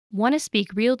Want to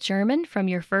speak real German from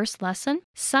your first lesson?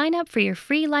 Sign up for your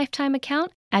free lifetime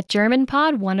account at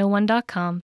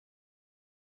GermanPod101.com.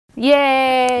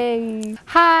 Yay!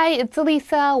 Hi, it's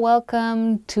Elisa.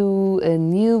 Welcome to a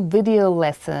new video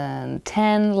lesson.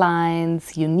 10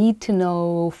 lines you need to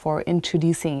know for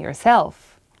introducing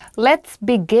yourself. Let's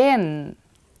begin.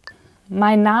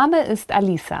 Mein Name ist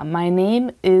Alisa. My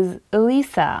name is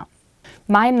Elisa.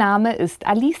 Mein Name ist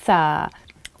Alisa.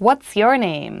 What's your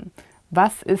name?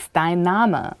 Was ist dein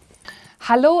Name?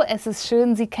 Hallo, es ist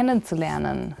schön, Sie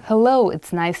kennenzulernen. Hello,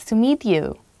 it's nice to meet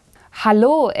you.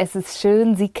 Hallo, es ist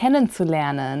schön, Sie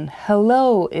kennenzulernen.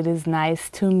 Hello, it is nice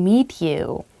to meet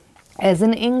you. As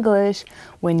in English,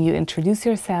 when you introduce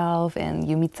yourself and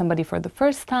you meet somebody for the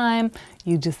first time,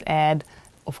 you just add,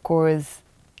 of course,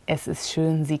 es ist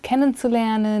schön, Sie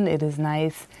kennenzulernen. It is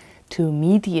nice to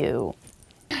meet you.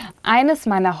 Eines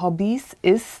meiner Hobbys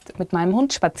ist, mit meinem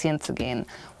Hund spazieren zu gehen.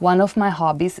 One of my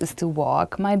hobbies is to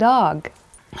walk my dog.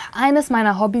 Eines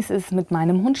meiner Hobbys ist, mit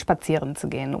meinem Hund spazieren zu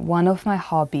gehen. One of my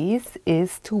hobbies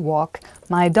is to walk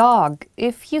my dog.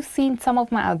 If you've seen some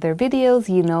of my other videos,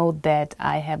 you know that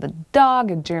I have a dog,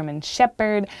 a German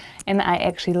Shepherd, and I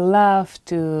actually love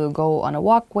to go on a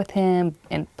walk with him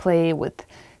and play with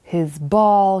his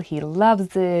ball. He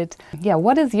loves it. Yeah,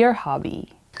 what is your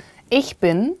hobby? Ich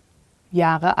bin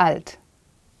Jahre alt.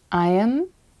 I am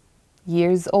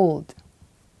years old.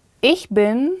 Ich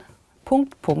bin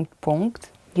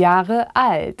Jahre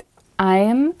alt. I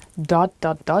am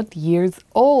years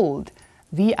old.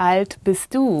 Wie alt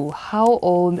bist du? How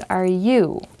old are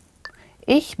you?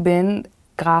 Ich bin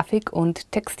Grafik- und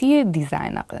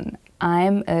Textildesignerin.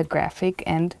 I'm a graphic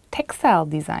and textile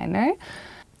designer.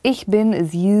 Ich bin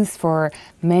is used for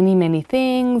many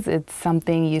things. It's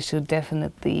something you should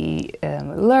definitely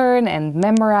learn and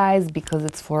memorize because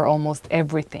it's for almost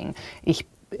everything. Ich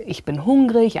bin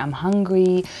hungrig, I'm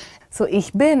hungry. So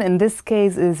ich bin in this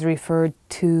case is referred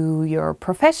to your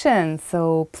profession.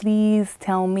 So please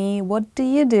tell me, what do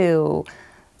you do?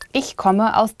 Ich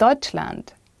komme aus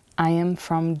Deutschland. I am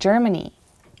from Germany.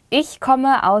 Ich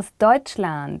komme aus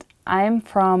Deutschland. I'm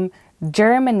from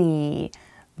Germany.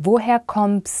 Woher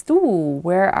kommst du?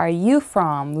 Where are you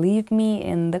from? Leave me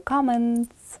in the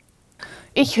comments.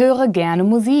 Ich höre gerne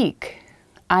Musik.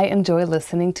 I enjoy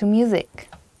listening to music.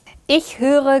 Ich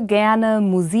höre gerne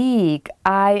Musik.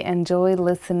 I enjoy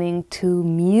listening to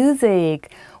music.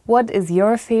 What is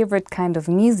your favorite kind of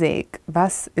music?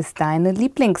 Was ist deine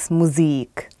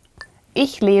Lieblingsmusik?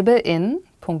 Ich lebe in...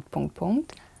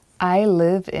 I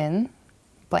live in...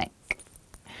 blank.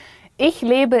 Ich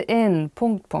lebe in...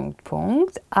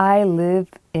 I live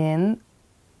in...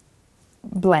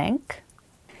 blank.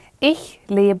 Ich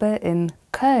lebe in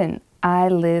Köln. I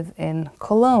live in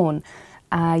Cologne.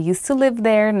 I used to live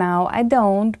there, now I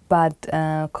don't, but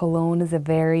Cologne is a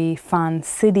very fun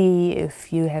city.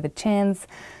 If you have a chance,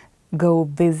 go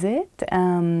visit.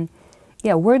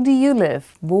 Yeah, where do you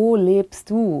live? Wo lebst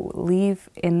du?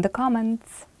 Leave in the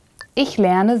comments. Ich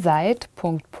lerne seit...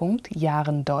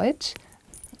 Jahren Deutsch.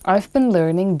 I've been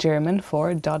learning German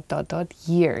for ...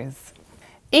 years.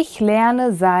 Ich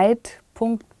lerne seit...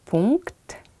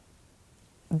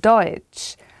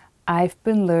 Deutsch. I've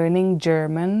been learning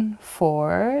German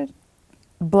for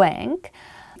blank.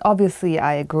 Obviously,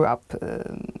 I grew up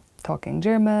talking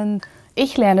German.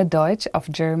 Ich lerne Deutsch auf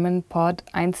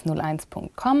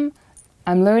GermanPod101.com.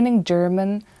 I'm learning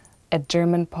German at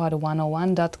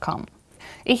GermanPod101.com.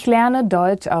 Ich lerne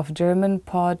Deutsch auf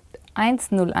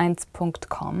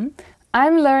GermanPod101.com.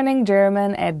 I'm learning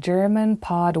German at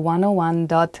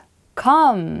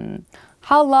GermanPod101.com.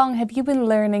 How long have you been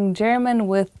learning German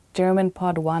with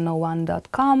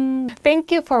GermanPod101.com? Thank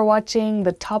you for watching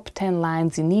the top 10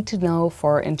 lines you need to know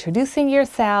for introducing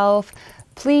yourself.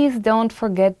 Please don't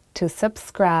forget to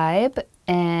subscribe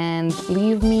and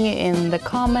leave me in the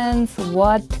comments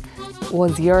what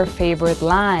was your favorite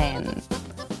line.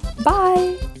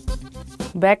 Bye!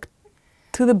 Back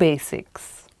to the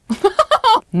basics.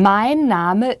 Mein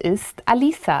Name ist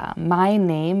Alisa. My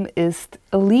name is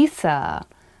Elisa.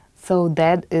 So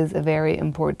that is a very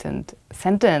important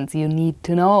sentence you need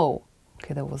to know.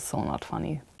 Okay, that was so not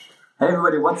funny. Hey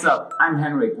everybody, what's up? I'm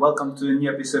Henrik. Welcome to a new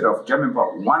episode of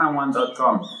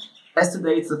GermanPod101.com. As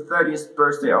today it's the 30th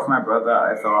birthday of my brother,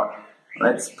 I thought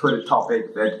let's put a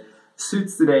topic that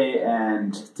suits today,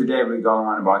 and today we're going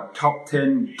on about top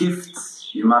 10 gifts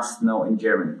you must know in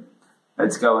German.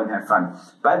 Let's go and have fun.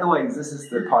 By the way, this is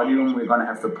the party room. We're gonna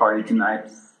have the party tonight.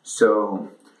 So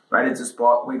right at the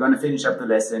spot, we're gonna finish up the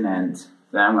lesson and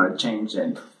then I'm gonna change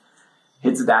and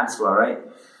hit the dance floor, right?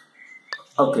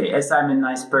 Okay, as I'm a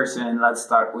nice person, let's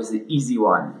start with the easy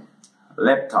one.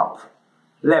 Laptop.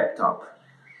 Laptop.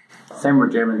 Same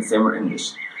with German, same with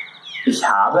English. Ich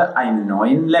habe einen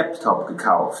neuen Laptop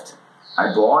gekauft.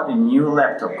 I bought a new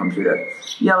laptop computer.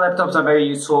 Yeah, laptops are very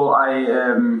useful. I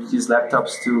use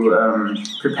laptops to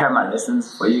prepare my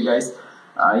lessons for you guys.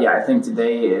 Yeah, I think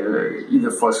today, either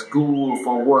for school,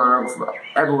 for work,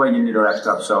 everywhere you need a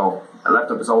laptop. So a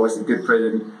laptop is always a good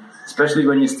present, especially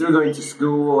when you're still going to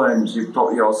school and you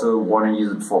probably also want to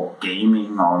use it for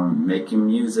gaming or making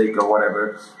music or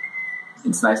whatever.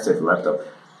 It's nice to have a laptop.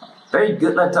 Very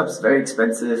good laptops, very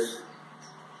expensive,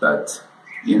 but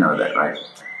you know that, right?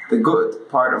 The good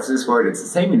part of this word, it's the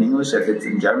same in English as it's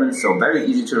in German, so very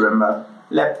easy to remember.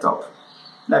 Laptop.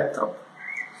 Laptop.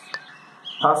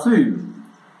 Parfüm.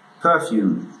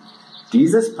 Perfume.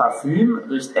 Dieses Parfüm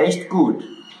riecht echt gut.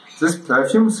 This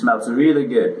perfume smells really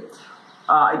good.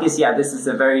 I guess, yeah, this is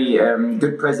a very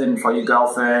good present for your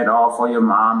girlfriend or for your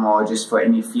mom or just for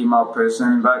any female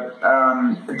person. But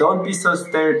don't be so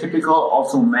stereotypical.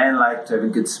 Also, men like to have a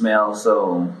good smell,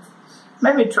 so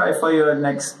maybe try for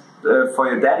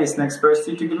your daddy's next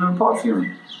birthday to give him a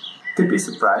perfume. Could be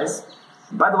surprised.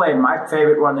 By the way, my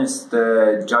favorite one is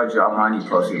the Giorgio Armani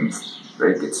perfume.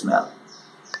 Very good smell.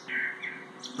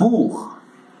 Buch.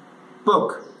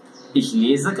 Book. Ich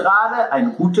lese gerade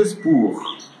ein gutes Buch.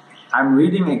 I'm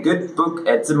reading a good book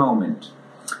at the moment.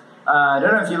 I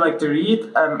don't know if you like to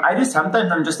read. I do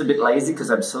sometimes. I'm just a bit lazy because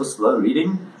I'm so slow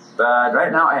reading. But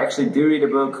right now I actually do read a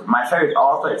book. My favorite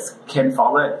author is Ken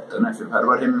Follett. Don't know if you've heard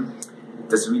about him.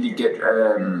 Does really good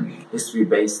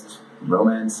history-based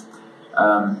romance.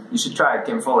 You should try it.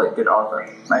 Ken Follett, good author.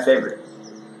 My favorite.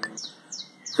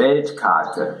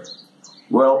 Weltkarte.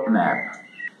 World Map.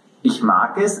 Ich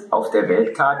mag es, auf der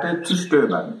Weltkarte zu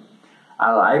stöbern.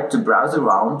 I like to browse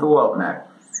around the world map.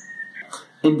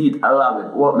 Indeed, I love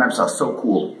it. World maps are so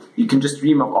cool. You can just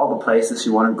dream of all the places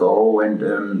you want to go, and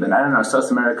I don't know,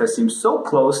 South America seems so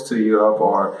close to Europe,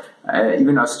 or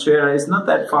even Australia is not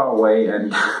that far away,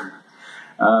 and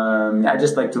I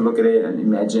just like to look at it and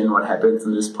imagine what happens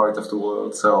in this part of the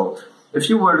world. So, if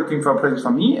you were looking for a place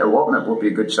for me, a world map would be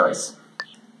a good choice.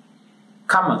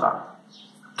 Kamera.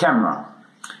 Camera.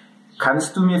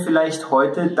 Kannst du mir vielleicht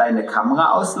heute deine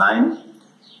Kamera ausleihen?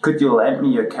 Could you lend me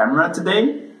your camera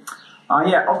today?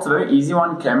 Yeah, also very easy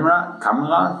one, camera,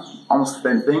 almost the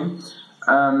same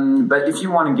thing. But if you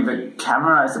want to give a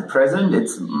camera as a present,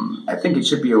 I think it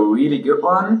should be a really good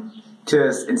one,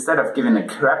 because instead of giving a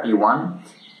crappy one,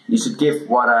 you should give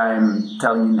what I'm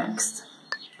telling you next.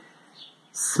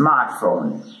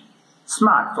 Smartphone.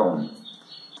 Smartphone.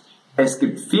 Es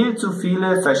gibt viel zu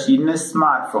viele verschiedene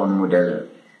Smartphone-Modelle.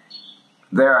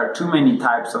 There are too many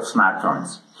types of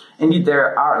smartphones. Indeed,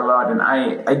 there are a lot, and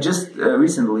I just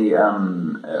recently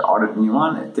ordered a new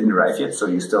one. It didn't arrive yet, so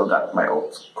you still got my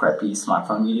old crappy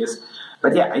smartphone videos.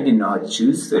 But yeah, I didn't know how to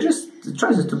choose. The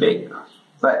choice is too big.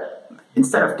 But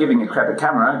instead of giving a crappy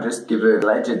camera, just give a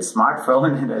legit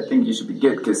smartphone, and I think you should be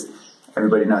good, because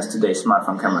everybody knows today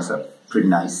smartphone cameras are pretty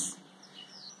nice.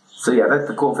 So yeah, that's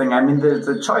the cool thing. I mean,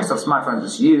 the choice of smartphones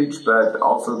is huge, but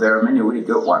also there are many really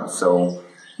good ones. So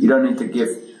you don't need to give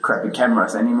crappy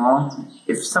cameras anymore.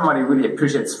 If somebody really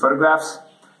appreciates photographs,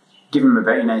 give them a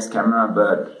very nice camera,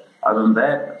 but other than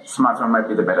that, smartphone might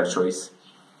be the better choice.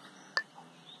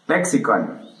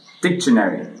 Lexikon.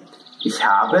 Dictionary. Ich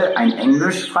habe ein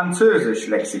Englisch-Französisch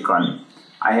Lexikon.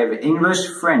 I have an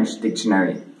English-French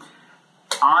dictionary.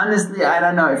 Honestly, I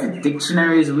don't know if a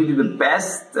dictionary is really the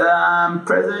best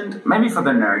present. Maybe for the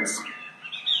nerds.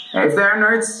 If there are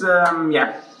nerds,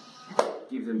 yeah,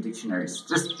 give them dictionaries.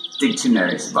 Just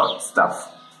dictionaries about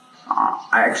stuff.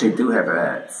 I actually do have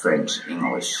a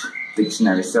French-English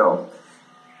dictionary, so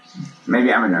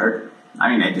maybe I'm a nerd. I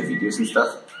mean, I do videos and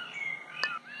stuff.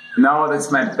 No,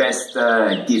 that's my best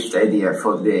gift idea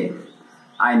for the day.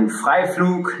 Ein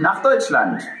Freiflug nach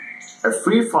Deutschland. A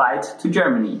free flight to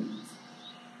Germany.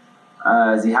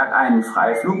 Sie hat einen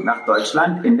Freiflug nach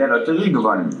Deutschland in der Lotterie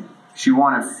gewonnen. She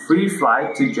won a free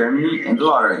flight to Germany in the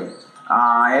lottery.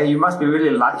 Yeah, you must be really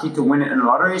lucky to win it in the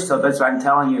lottery, so that's why I'm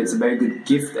telling you it's a very good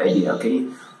gift idea, okay?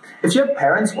 If you have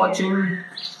parents watching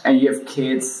and you have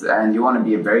kids and you want to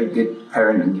be a very good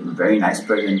parent and give a very nice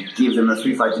present, give them a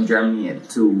free flight to Germany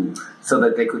so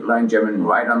that they could learn German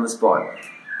right on the spot.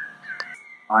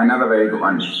 Another very good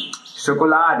one.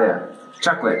 Schokolade,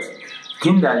 chocolate.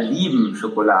 Kinder lieben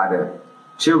Schokolade.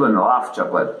 Children love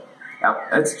chocolate.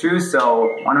 Yep, that's true,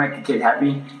 so want to make a kid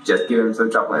happy? Just give him some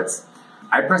chocolates.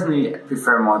 I personally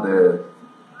prefer more the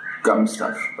gum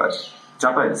stuff, but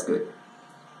chocolate is good.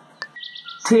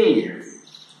 Tee.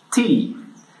 Tea.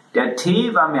 Der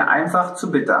Tee war mir einfach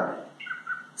zu bitter.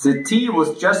 The tea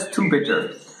was just too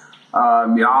bitter.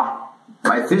 Yeah,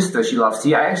 My sister, she loves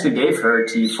tea. I actually gave her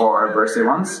tea for her birthday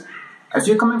once. If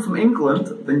you're coming from England,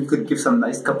 then you could give some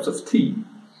nice cups of tea.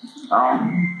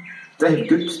 They have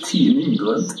good tea in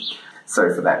England.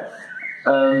 Sorry for that.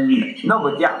 No,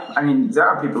 but yeah, I mean, there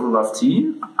are people who love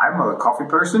tea. I'm not a coffee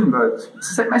person, but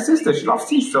my sister, she loves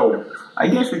tea, so I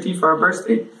gave her tea for her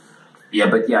birthday. Yeah,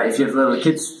 but yeah, if you have little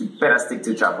kids, you better stick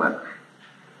to chocolate.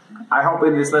 I hope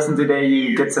in this lesson today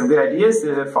you get some good ideas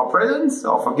for presents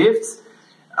or for gifts.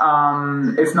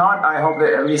 If not, I hope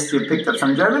that at least you picked up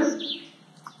some German.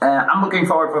 I'm looking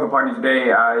forward for the party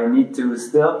today. I need to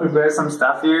still prepare some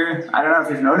stuff here. I don't know if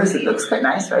you've noticed, it looks quite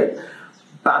nice, right?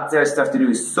 But there's stuff to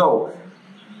do. So,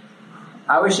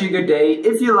 I wish you a good day.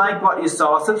 If you like what you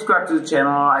saw, subscribe to the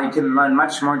channel. You can learn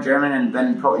much more German, and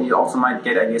then probably you also might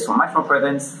get ideas for much more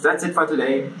presents. That's it for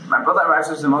today. My brother arrives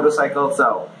with a motorcycle,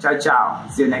 so ciao ciao.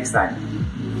 See you next time.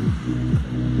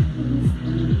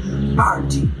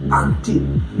 Party, party.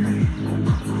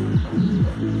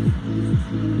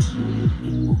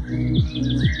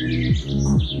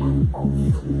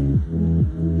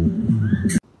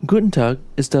 Guten Tag,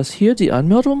 ist das hier die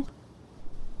Anmeldung?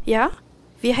 Ja?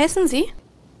 Wie heißen Sie?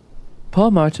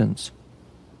 Paul Martins.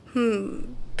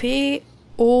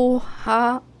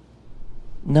 P-O-H...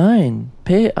 Nein,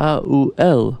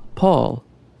 P-A-U-L, Paul.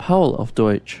 Paul auf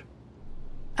Deutsch.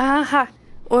 Aha.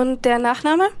 Und der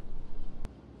Nachname?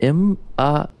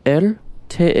 M-A-R-T-E-N-S.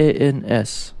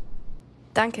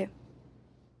 Danke.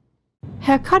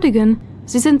 Herr Cardigan,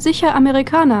 Sie sind sicher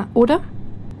Amerikaner, oder?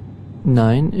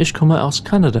 Nein, ich komme aus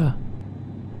Kanada.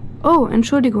 Oh,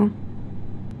 Entschuldigung.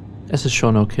 Es ist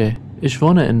schon okay. Ich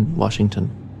wohne in Washington.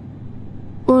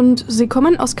 Und Sie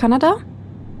kommen aus Kanada?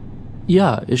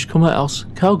 Ja, ich komme aus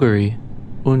Calgary.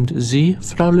 Und Sie,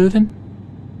 Frau Löwen?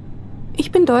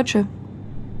 Ich bin Deutsche.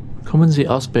 Kommen Sie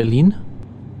aus Berlin?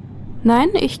 Nein,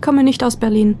 ich komme nicht aus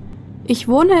Berlin. Ich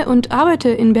wohne und arbeite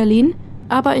in Berlin,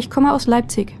 aber ich komme aus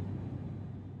Leipzig.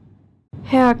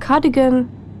 Herr Cardigan...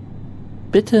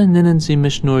 Bitte nennen Sie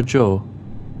mich nur Joe.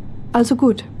 Also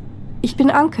gut. Ich bin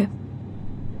Anke.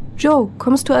 Joe,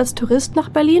 kommst du als Tourist nach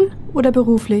Berlin oder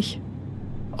beruflich?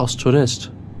 Als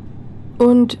Tourist.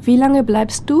 Und wie lange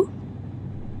bleibst du?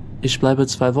 Ich bleibe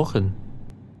 2 Wochen.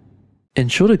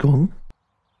 Entschuldigung,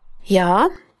 Ja,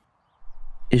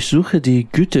 ich suche die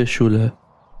Goethe-Schule.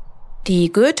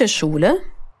 die Goethe-Schule.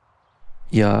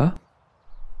 Ja,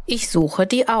 Ich suche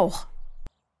die auch.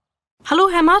 Hallo,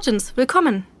 Herr Martins,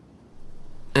 willkommen.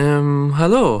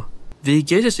 hallo. Wie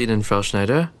geht es Ihnen, Frau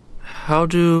Schneider? How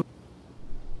do...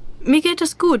 Mir geht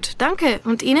es gut, danke.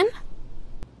 Und Ihnen?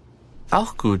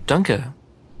 Auch gut, danke.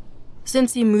 Sind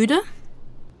Sie müde?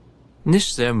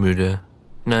 Nicht sehr müde.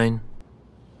 Nein.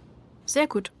 Sehr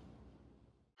gut.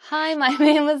 Hi, my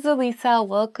name is Elisa.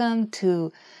 Welcome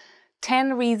to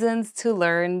 10 Reasons to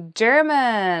Learn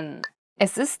German.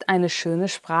 Es ist eine schöne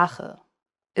Sprache.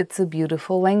 It's a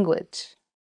beautiful language.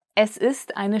 Es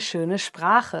ist eine schöne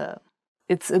Sprache.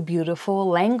 It's a beautiful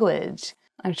language.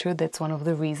 I'm sure that's one of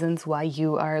the reasons why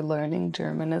you are learning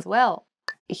German as well.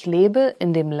 Ich lebe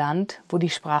in dem Land, wo die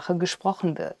Sprache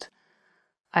gesprochen wird.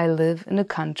 I live in a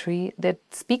country that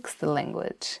speaks the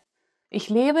language. Ich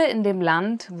lebe in dem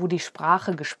Land, wo die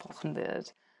Sprache gesprochen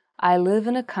wird. I live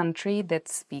in a country that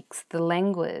speaks the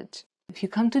language. If you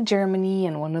come to Germany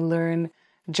and want to learn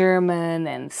German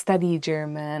and study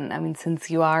German, I mean, since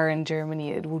you are in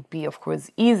Germany, it would be, of course,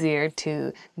 easier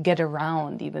to get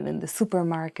around, even in the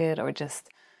supermarket or just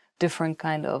different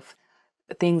kind of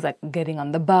things like getting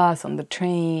on the bus, on the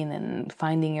train, and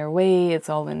finding your way. It's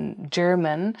all in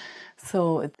German,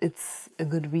 so it's a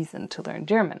good reason to learn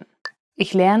German.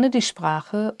 Ich lerne die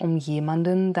Sprache,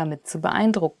 jemanden damit zu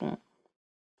beeindrucken.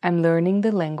 I'm learning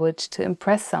the language to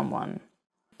impress someone.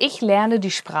 Ich lerne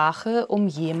die Sprache,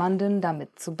 jemanden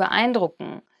damit zu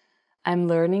beeindrucken. I'm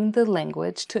learning the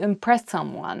language to impress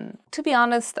someone. To be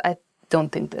honest, I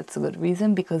don't think that's a good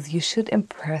reason, because you should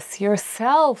impress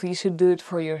yourself. You should do it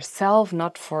for yourself,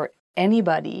 not for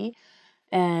anybody.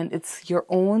 And it's your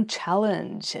own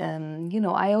challenge. And,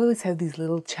 I always have these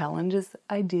little challenges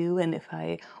I do. And if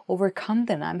I overcome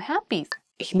them, I'm happy.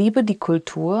 Ich liebe die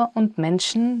Kultur und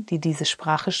Menschen, die diese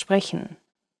Sprache sprechen.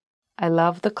 I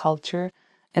love the culture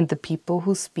and the people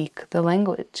who speak the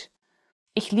language.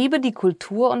 Ich liebe die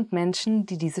Kultur und Menschen,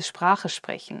 die diese Sprache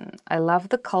sprechen. I love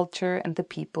the culture and the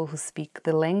people who speak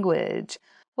the language.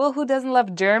 Well, who doesn't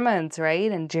love Germans,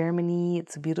 right? And Germany,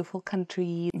 it's a beautiful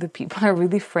country. The people are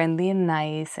really friendly and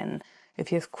nice. And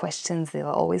if you have questions, they'll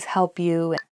always help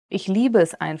you. Ich liebe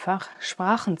es einfach,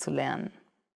 Sprachen zu lernen.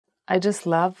 I just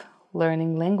love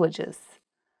learning languages.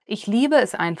 Ich liebe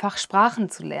es einfach, Sprachen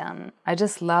zu lernen. I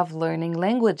just love learning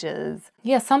languages.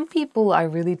 Yeah, some people are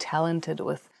really talented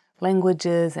with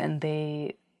languages and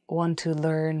they want to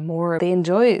learn more. They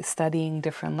enjoy studying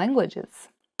different languages.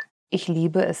 Ich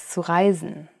liebe es zu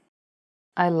reisen.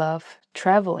 I love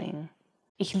traveling.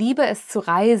 Ich liebe es zu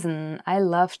reisen. I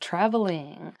love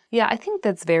traveling. Yeah, I think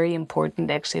that's very important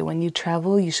actually. When you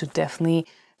travel, you should definitely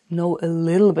know a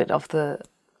little bit of the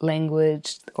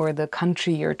language or the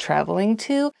country you're traveling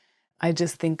to. I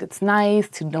just think it's nice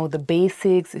to know the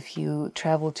basics if you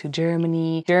travel to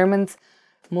Germany. Germans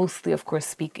mostly, of course,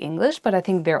 speak English, but I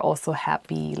think they're also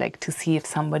happy like to see if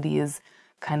somebody is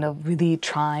kind of really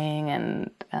trying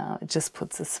and it just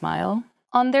puts a smile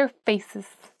on their faces.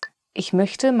 Ich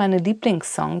möchte meine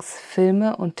Lieblingssongs,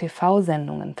 Filme und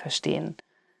TV-Sendungen verstehen.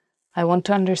 I want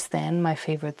to understand my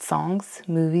favorite songs,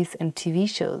 movies and TV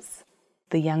shows.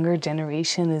 The younger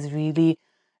generation is really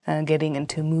getting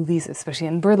into movies, especially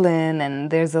in Berlin,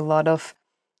 and there's a lot of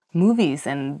movies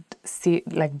and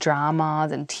like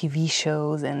dramas and TV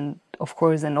shows, and of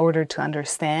course, in order to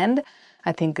understand,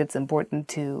 I think it's important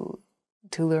to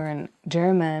learn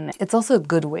German. It's also a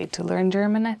good way to learn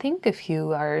German, I think, if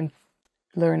you are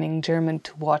learning German,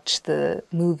 to watch the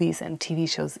movies and TV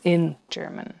shows in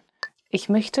German. Ich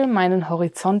möchte meinen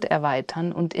Horizont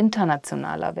erweitern und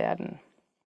internationaler werden.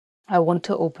 I want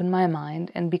to open my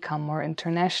mind and become more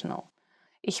international.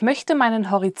 Ich möchte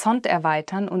meinen Horizont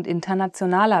erweitern und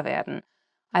internationaler werden.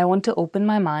 I want to open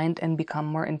my mind and become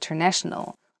more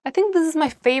international. I think this is my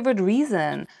favorite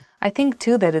reason. I think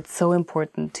too that it's so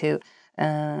important to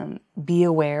be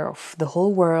aware of the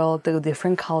whole world, the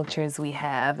different cultures we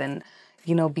have, and,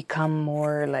 you know, become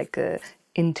more like a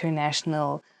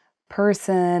international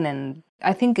person. And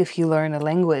I think if you learn a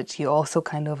language, you also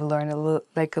kind of learn a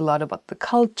lot about the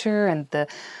culture and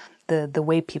the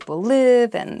way people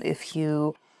live. And if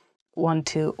you want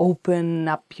to open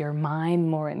up your mind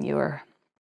more in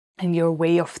your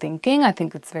way of thinking, I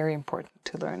think it's very important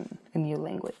to learn a new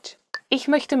language. Ich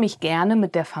möchte mich gerne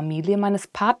mit der Familie meines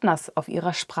Partners auf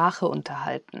ihrer Sprache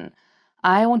unterhalten.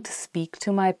 I want to speak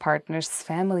to my partner's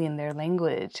family in their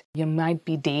language. You might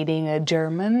be dating a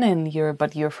German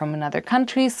but you're from another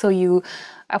country, so you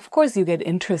get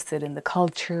interested in the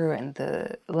culture and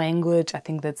the language. I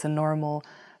think that's a normal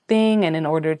thing, and in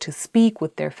order to speak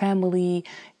with their family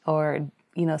or,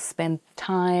 you know, spend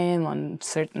time on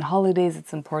certain holidays,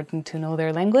 it's important to know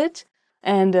their language.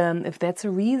 And if that's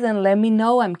a reason, let me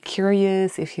know. I'm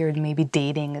curious if you're maybe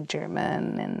dating a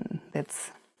German and that's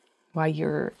why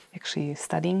you're actually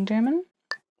studying German.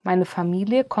 Meine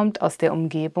Familie kommt aus der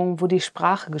Umgebung, wo die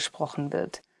Sprache gesprochen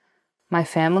wird. My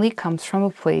family comes from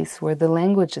a place where the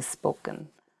language is spoken.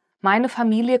 Meine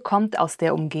Familie kommt aus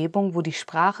der Umgebung, wo die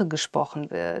Sprache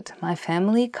gesprochen wird. My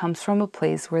family comes from a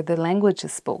place where the language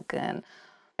is spoken.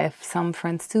 I have some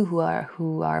friends too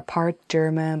who are part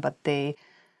German, but they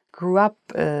grew up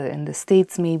in the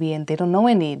States maybe, and they don't know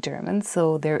any German,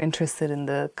 so they're interested in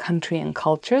the country and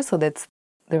culture, so that's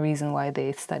the reason why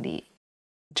they study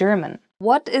German.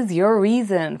 What is your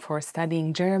reason for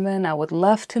studying German? I would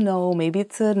love to know. Maybe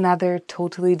it's another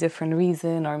totally different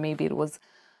reason, or maybe it was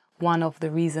one of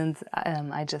the reasons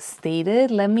I just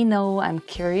stated. Let me know. I'm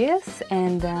curious,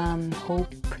 and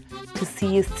hope to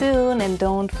see you soon, and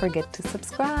don't forget to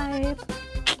subscribe.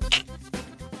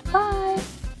 Bye!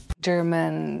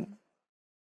 German.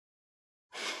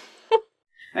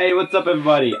 Hey, what's up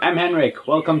everybody? I'm Henrik.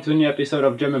 Welcome to a new episode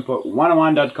of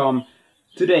GermanPod101.com.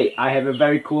 Today I have a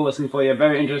very cool lesson for you,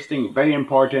 very interesting, very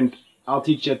important. I'll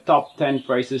teach you top 10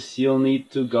 phrases you'll need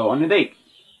to go on a date.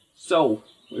 So,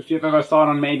 if you've ever thought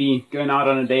on maybe going out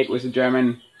on a date with a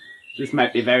German, this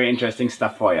might be very interesting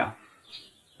stuff for you.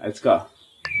 Let's go.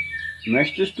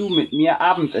 Möchtest du mit mir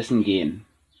Abendessen gehen?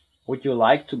 Would you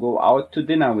like to go out to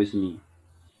dinner with me?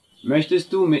 Möchtest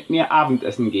du mit mir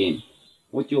Abendessen gehen?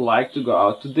 Would you like to go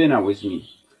out to dinner with me?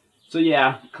 So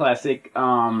yeah, classic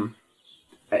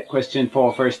question for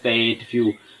a first date. If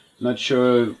you're not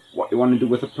sure what you want to do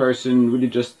with a person, really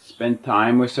just spend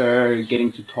time with her,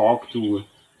 getting to talk, to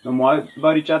know more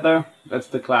about each other. That's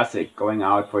the classic, going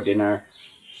out for dinner.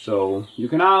 So you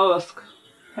can ask,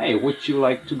 hey, would you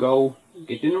like to go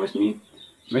get dinner with me?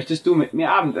 Möchtest du mit mir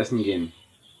Abendessen gehen?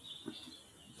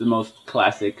 The most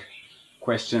classic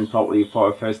question probably for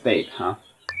a first date, huh?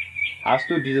 Hast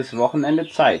du dieses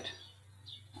Wochenende Zeit?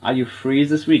 Are you free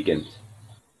this weekend?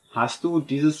 Hast du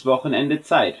dieses Wochenende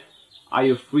Zeit? Are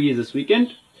you free this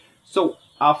weekend? So,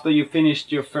 after you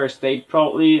finished your first date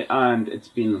probably and it's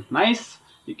been nice,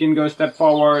 you can go a step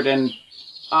forward and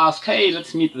ask, hey,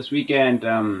 let's meet this weekend.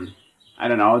 I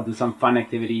don't know, do some fun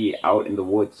activity out in the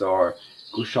woods or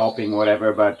go shopping,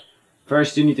 whatever, but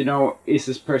first you need to know, is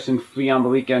this person free on the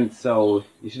weekend? So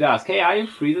you should ask, hey, are you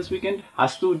free this weekend?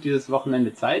 Hast du dieses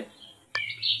Wochenende Zeit?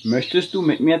 Möchtest du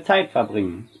mit mir Zeit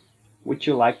verbringen? Would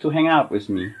you like to hang out with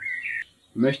me?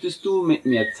 Möchtest du mit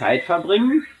mir Zeit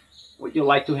verbringen? Would you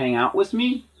like to hang out with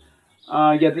me?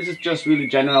 Yeah, this is just really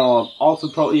general. Also,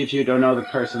 probably if you don't know the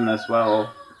person as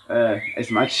well,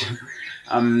 as much,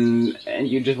 and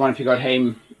you just want to figure out,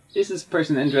 hey, is this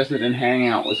person interested in hanging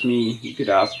out with me? You could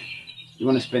ask, you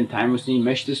want to spend time with me?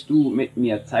 Möchtest du mit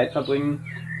mir Zeit verbringen?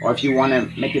 Or if you want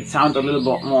to make it sound a little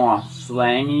bit more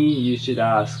slangy, you should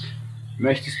ask,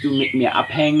 möchtest du mit mir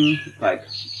abhängen? Like,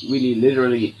 really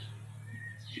literally,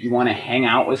 you want to hang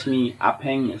out with me?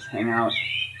 Abhängen is hang out.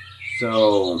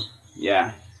 So,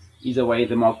 yeah, either way,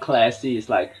 the more classy is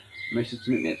like, möchtest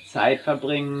du mit mir Zeit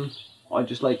verbringen? Or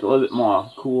just like a little bit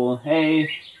more cool, hey,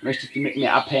 möchtest du mit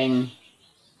mir abhängen?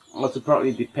 Also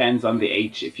probably depends on the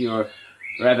age. If you're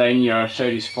rather in your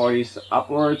 30s, 40s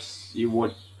upwards, you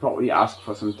would probably ask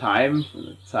for some time, for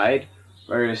the Zeit.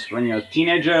 Whereas when you're a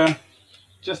teenager,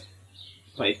 just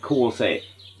play it cool, say,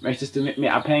 möchtest du mit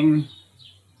mir abhängen?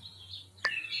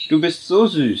 Du bist so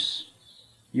süß.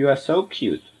 You are so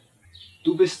cute.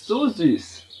 Du bist so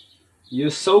süß. You're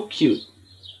so cute.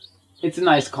 It's a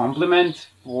nice compliment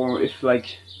for if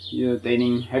like you're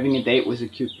dating, having a date with a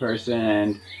cute person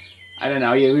and I don't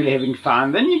know, you're really having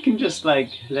fun, then you can just like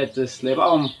let this slip.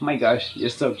 Oh my gosh, you're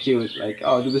so cute. Like,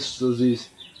 oh, du bist so süß.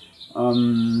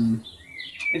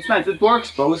 It's nice. It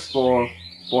works both for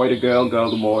boy to girl, girl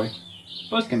to boy.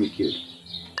 Both can be cute.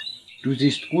 Du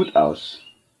siehst gut aus.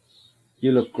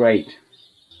 You look great.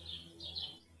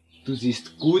 Du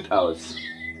siehst gut aus.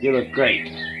 You look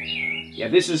great. Yeah,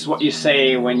 this is what you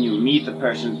say when you meet the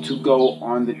person to go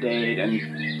on the date,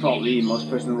 and probably most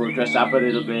person will dress up a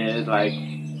little bit, like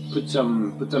put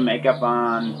some makeup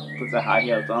on, put the high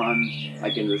heels on,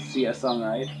 like in the Sia song,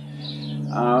 right?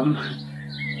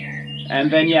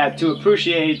 And then yeah, to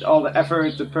appreciate all the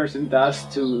effort the person does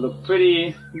to look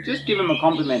pretty, just give him a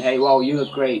compliment. Hey, wow, you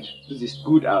look great. Du siehst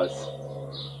gut aus.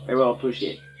 They will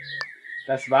appreciate.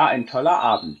 Das war ein toller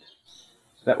Abend.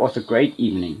 That was a great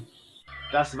evening.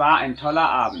 Das war ein toller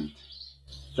Abend.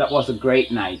 That was a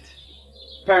great night.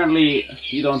 Apparently,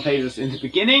 you don't say this in the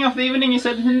beginning of the evening, you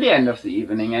said it in the end of the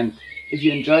evening. And if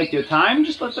you enjoyed your time,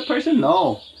 just let the person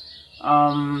know.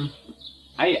 I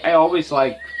always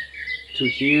like to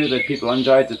hear that people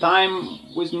enjoyed the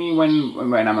time with me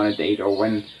when I'm on a date or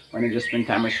when I just spend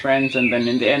time with friends. And then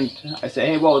in the end, I say,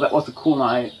 hey, whoa, that was a cool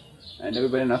night. And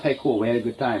everybody knows, hey, cool, we had a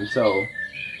good time. So,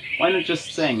 why not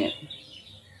just saying it?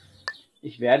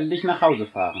 Ich werde dich nach Hause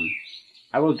fahren.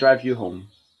 I will drive you home.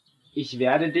 Ich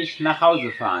werde dich nach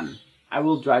Hause fahren. I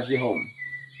will drive you home.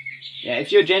 Yeah,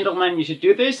 if you're a gentleman, you should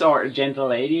do this, or a gentle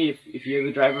lady, if you're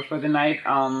the driver for the night.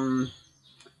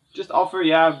 Just offer,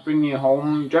 yeah, bring you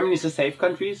home. Germany is a safe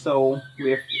country, so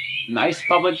we have nice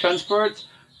public transport.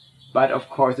 But of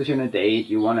course, if you're on a date,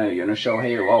 you wanna show,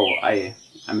 hey, whoa,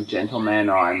 I'm a gentleman,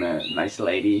 or I'm a nice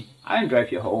lady. I'll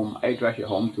drive you home. I drive you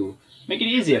home to make it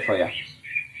easier for you.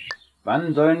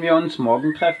 Wann sollen wir uns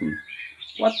morgen treffen?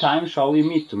 What time shall we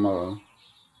meet tomorrow?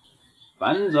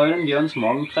 Wann sollen wir uns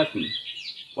morgen treffen?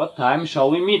 What time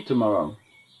shall we meet tomorrow?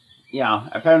 Yeah,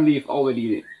 apparently you've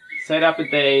already set up a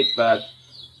date, but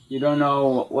you don't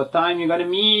know what time you're gonna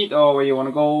meet or where you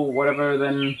wanna go, whatever,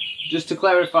 then just to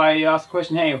clarify, you ask the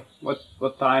question, hey,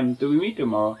 what time do we meet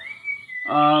tomorrow?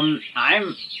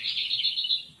 I'm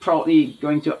probably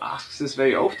going to ask this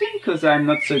very often, because I'm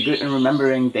not so good in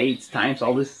remembering dates, times,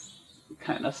 all this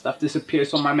kind of stuff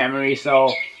disappears from my memory,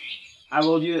 so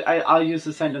I'll use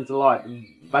the sentence a lot.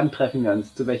 Wann treffen wir uns?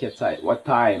 Zu welcher Zeit? What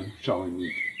time shall we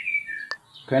meet?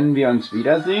 Können wir uns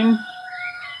wiedersehen?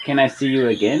 Can I see you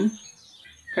again?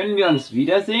 Können wir uns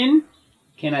wiedersehen?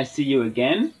 Can I see you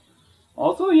again?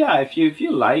 Also, yeah, if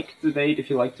you like the date, if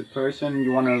you like the person,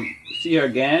 you want to see her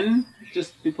again,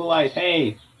 just be polite.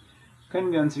 Hey,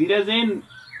 können wir uns wiedersehen?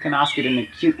 You can ask it in a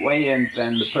cute way, and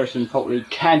then the person probably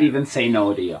can't even say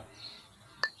no to you.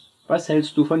 Was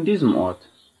hältst du von diesem Ort?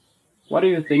 What do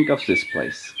you think of this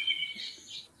place?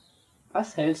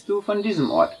 Was hältst du von diesem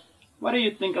Ort? What do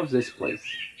you think of this place?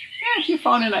 Yeah, if you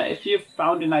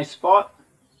found a nice spot,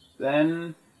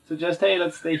 then suggest, hey,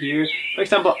 let's stay here. For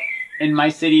example, in my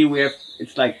city,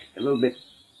 it's like a little bit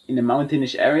in a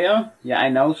mountainish area. Yeah, I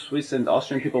know Swiss and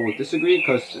Austrian people would disagree,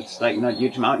 because it's like not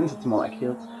huge mountains, it's more like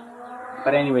hills.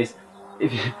 But anyways,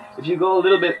 if you go a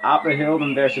little bit up a hill,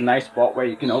 then there's a nice spot where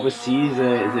you can oversee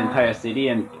the entire city,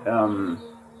 and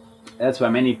that's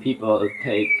where many people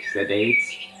take their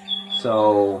dates.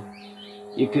 So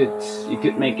you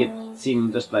could make it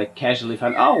seem just like casually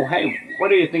fun. Oh, hey, what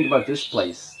do you think about this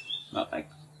place? Not like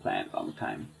planned a long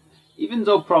time. Even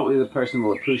though probably the person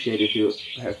will appreciate if you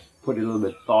have put a little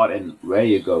bit thought in where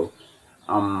you go.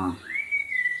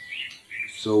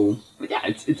 So yeah,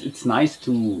 it's nice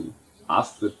to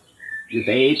ask your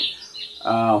date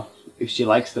if she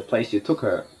likes the place you took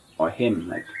her or him,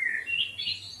 like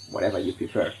whatever you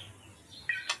prefer.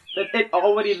 That's it,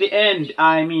 already the end.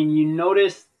 I mean, you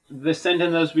notice the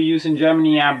sentences we use in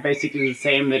Germany are basically the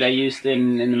same that I used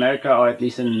in America, or at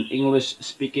least in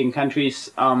English-speaking countries.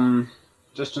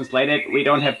 Just translated, we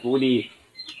don't have really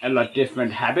a lot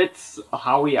different habits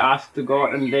how we ask to go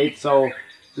on a date, so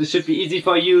this should be easy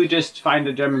for you. Just find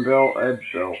a German German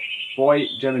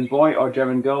boy or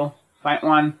German girl, find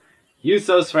one, use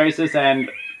those phrases, and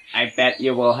I bet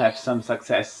you will have some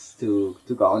success to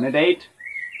go on a date.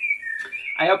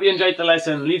 I hope you enjoyed the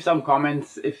lesson. Leave some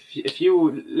comments. If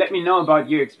you let me know about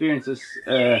your experiences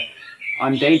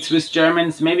on dates with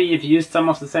Germans. Maybe you've used some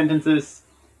of the sentences.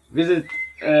 Visit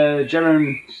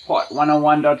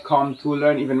GermanPod101.com to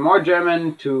learn even more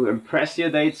German, to impress your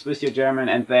dates with your German,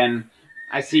 and then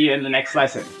I see you in the next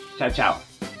lesson. Ciao, ciao.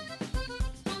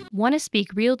 Want to speak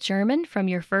real German from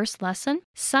your first lesson?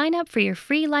 Sign up for your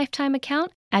free lifetime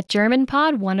account at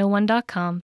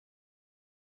GermanPod101.com.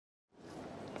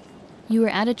 You are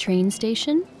at a train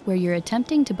station where you're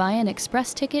attempting to buy an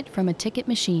express ticket from a ticket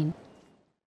machine.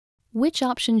 Which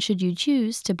option should you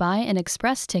choose to buy an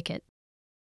express ticket?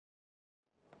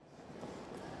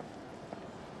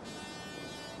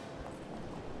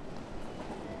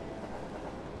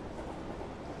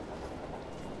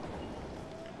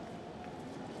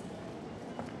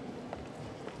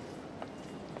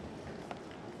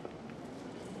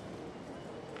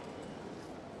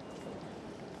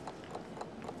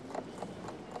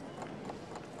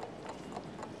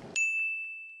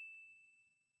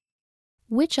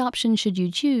 Which option should you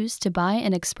choose to buy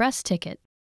an express ticket?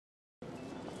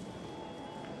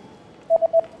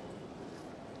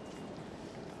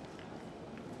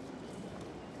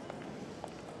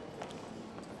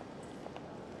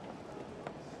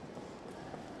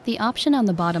 The option on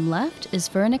the bottom left is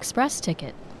for an express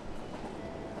ticket.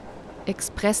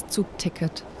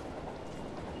 Expresszugticket.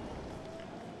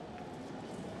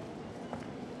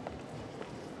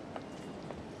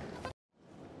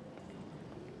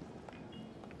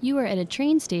 You are at a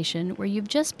train station where you've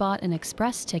just bought an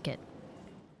express ticket.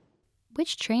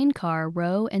 Which train car,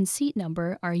 row, and seat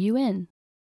number are you in?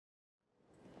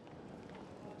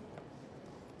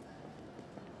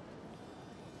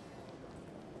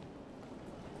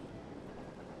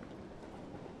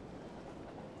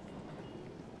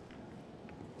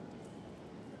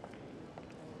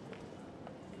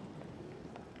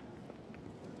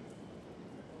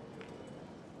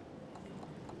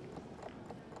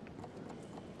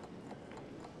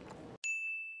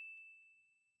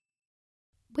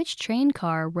 Which train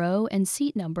car, row, and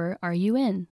seat number are you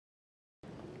in?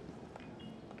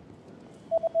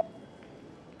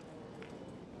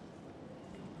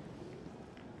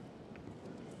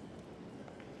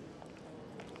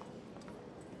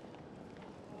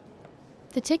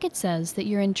 The ticket says that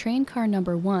you're in train car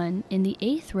number 1 in the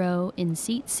 8th row in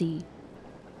seat C.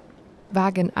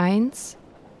 Wagen 1,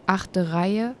 8.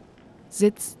 Reihe,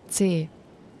 Sitz C.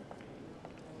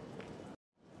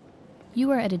 You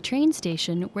are at a train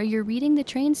station where you're reading the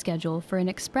train schedule for an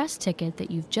express ticket that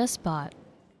you've just bought.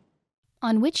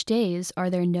 On which days are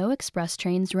there no express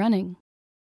trains running?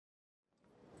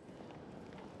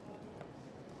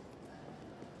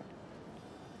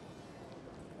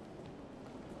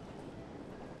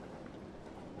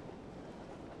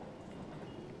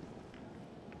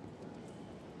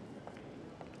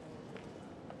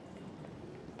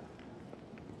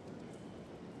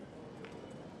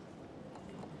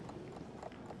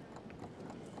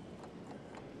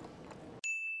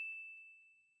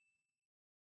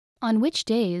 On which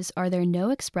days are there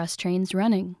no express trains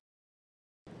running?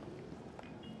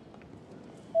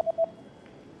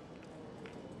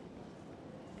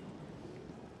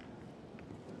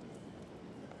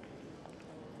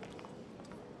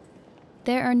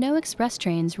 There are no express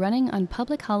trains running on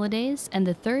public holidays and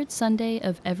the 3rd Sunday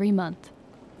of every month.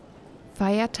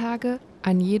 Feiertage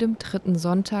an jedem 3.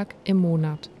 Sonntag im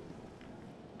Monat.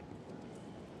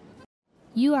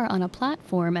 You are on a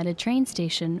platform at a train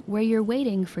station where you're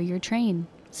waiting for your train.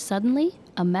 Suddenly,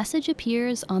 a message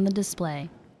appears on the display.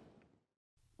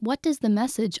 What does the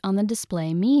message on the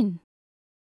display mean?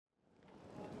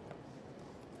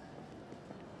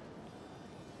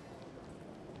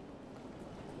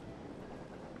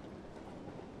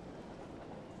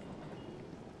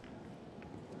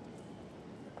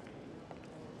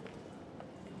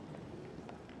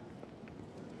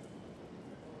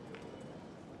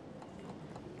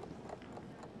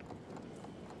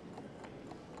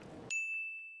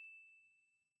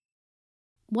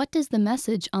 What does the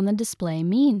message on the display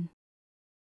mean?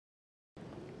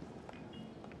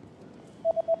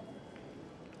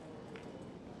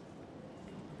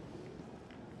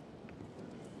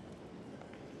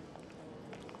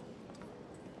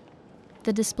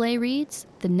 the display reads,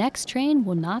 the next train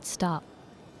will not stop.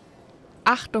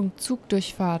 Achtung,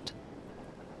 Zugdurchfahrt.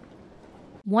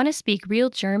 Want to speak real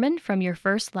German from your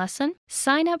first lesson?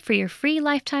 Sign up for your free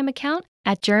lifetime account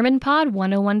at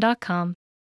GermanPod101.com.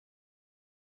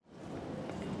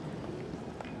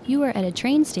 You are at a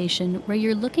train station where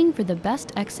you're looking for the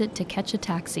best exit to catch a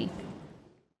taxi.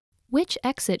 Which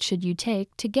exit should you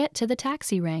take to get to the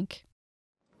taxi rank?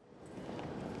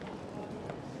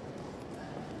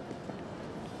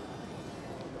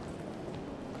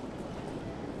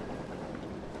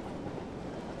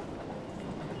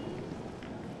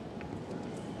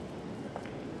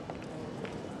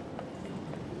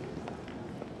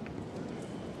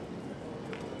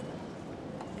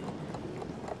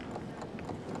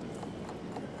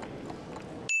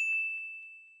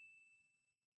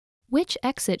 Which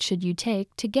exit should you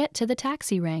take to get to the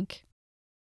taxi rank?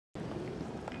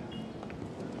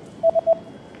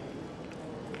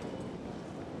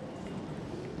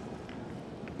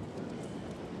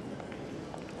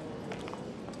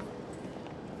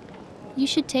 You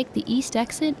should take the east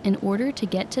exit in order to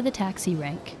get to the taxi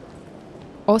rank.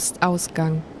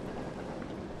 Ostausgang.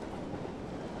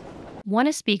 Want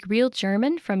to speak real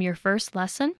German from your first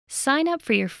lesson? Sign up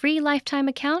for your free lifetime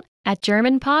account at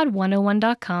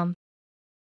GermanPod101.com.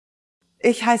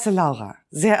 Ich heiße Laura,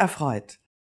 sehr erfreut.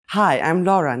 Hi, I'm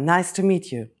Laura, nice to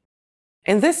meet you.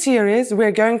 In this series,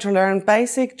 we're going to learn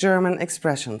basic German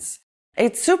expressions.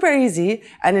 It's super easy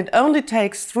and it only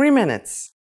takes 3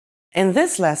 minutes. In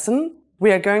this lesson,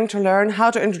 we are going to learn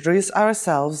how to introduce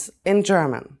ourselves in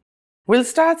German. We'll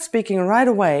start speaking right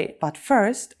away, but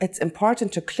first, it's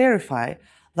important to clarify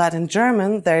that in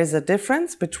German there is a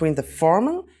difference between the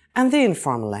formal and the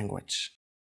informal language.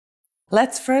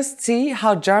 Let's first see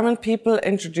how German people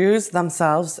introduce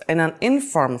themselves in an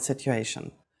informal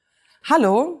situation.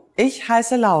 Hallo, ich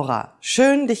heiße Laura.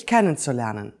 Schön, dich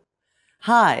kennenzulernen.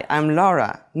 Hi, I'm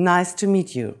Laura. Nice to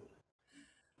meet you.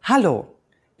 Hallo,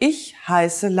 ich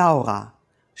heiße Laura.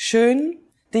 Schön,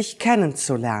 dich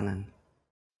kennenzulernen.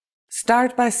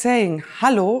 Start by saying,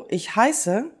 Hallo, ich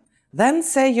heiße, then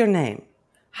say your name.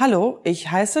 Hallo, ich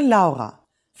heiße Laura.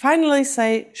 Finally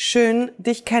say, schön,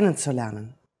 dich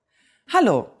kennenzulernen.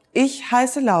 Hallo, ich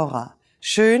heiße Laura.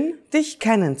 Schön, dich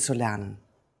kennenzulernen.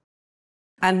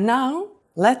 And now,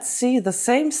 let's see the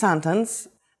same sentence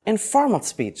in formal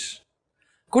speech.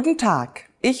 Guten Tag,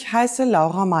 ich heiße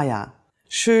Laura Meyer.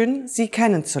 Schön, Sie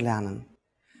kennenzulernen.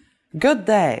 Good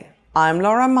day, I'm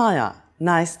Laura Meyer.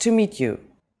 Nice to meet you.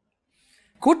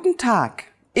 Guten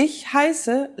Tag, ich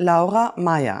heiße Laura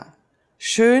Meyer.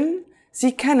 Schön,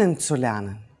 Sie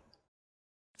kennenzulernen.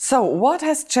 So, what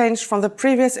has changed from the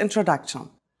previous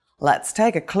introduction? Let's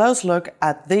take a close look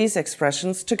at these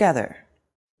expressions together.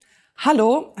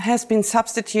 Hallo has been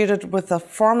substituted with the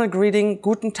formal greeting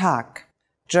Guten Tag,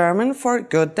 German for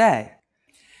good day.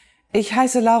 Ich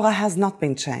heiße Laura has not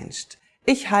been changed.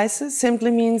 Ich heiße simply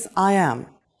means I am.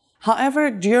 However,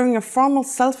 during a formal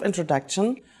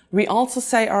self-introduction, we also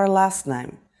say our last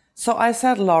name. So I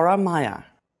said Laura Meyer.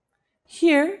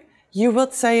 Here, you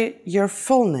would say your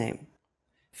full name.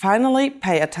 Finally,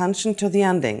 pay attention to the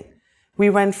ending.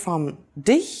 We went from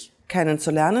dich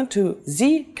kennenzulernen to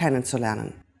Sie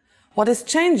kennenzulernen. What is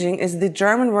changing is the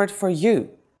German word for you.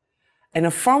 In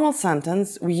a formal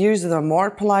sentence, we use the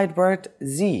more polite word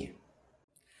Sie.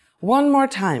 One more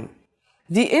time.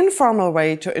 The informal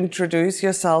way to introduce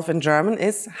yourself in German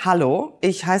is Hallo,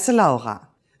 ich heiße Laura.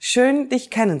 Schön,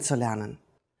 dich kennenzulernen.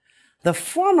 The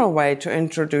formal way to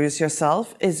introduce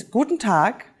yourself is Guten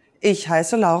Tag, ich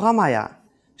heiße Laura Meyer.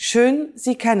 Schön,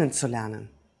 Sie kennenzulernen.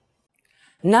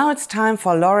 Now it's time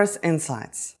for Laura's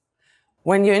insights.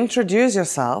 When you introduce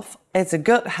yourself, it's a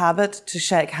good habit to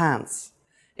shake hands.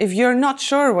 If you're not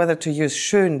sure whether to use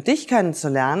schön, dich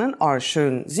kennenzulernen or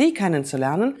schön, Sie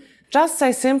kennenzulernen, just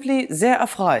say simply sehr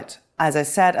erfreut, as I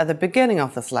said at the beginning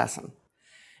of this lesson.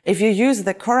 If you use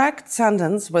the correct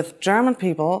sentence with German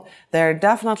people, they're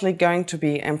definitely going to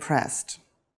be impressed.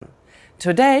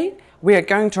 Today, we are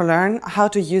going to learn how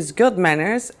to use good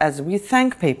manners as we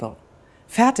thank people.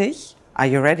 Fertig? Are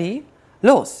you ready?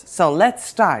 Los! So let's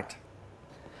start.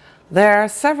 There are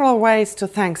several ways to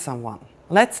thank someone.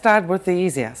 Let's start with the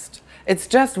easiest. It's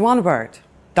just one word.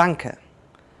 Danke.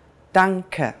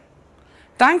 Danke.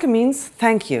 Danke means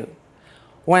thank you.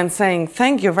 When saying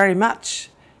thank you very much,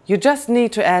 you just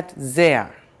need to add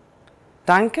sehr.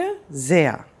 Danke,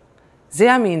 sehr.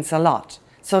 Sehr means a lot.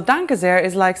 So danke sehr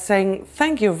is like saying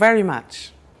thank you very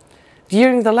much.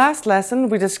 During the last lesson,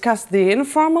 we discussed the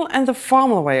informal and the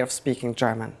formal way of speaking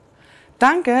German.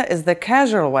 Danke is the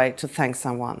casual way to thank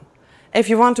someone. If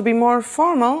you want to be more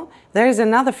formal, there is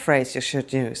another phrase you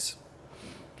should use.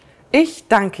 Ich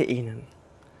danke Ihnen.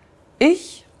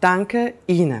 Ich danke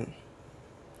Ihnen.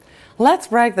 Let's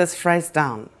break this phrase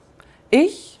down.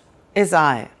 Ich is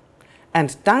I,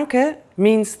 and danke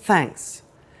means thanks.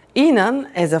 Ihnen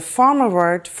is a formal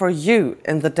word for you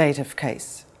in the dative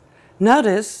case.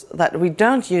 Notice that we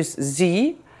don't use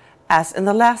Sie as in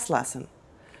the last lesson.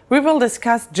 We will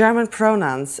discuss German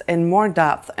pronouns in more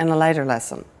depth in a later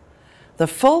lesson. The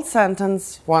full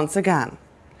sentence once again.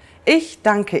 Ich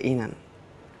danke Ihnen.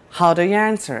 How do you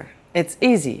answer? It's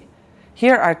easy.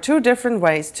 Here are two different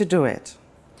ways to do it.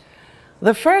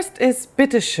 The first is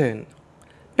bitte schön.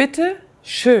 Bitte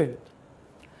schön.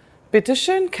 Bitte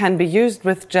schön can be used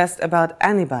with just about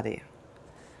anybody.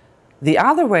 The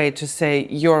other way to say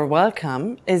you're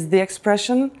welcome is the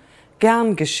expression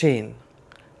gern geschehen.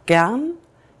 Gern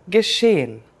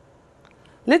geschehen.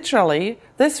 Literally,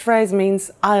 this phrase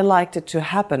means I liked it to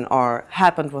happen or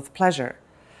happened with pleasure.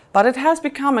 But it has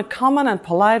become a common and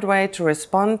polite way to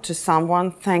respond to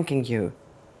someone thanking you.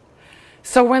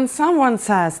 So when someone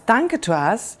says danke to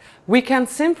us, we can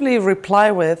simply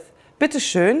reply with bitte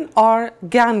schön or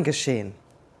gern geschehen.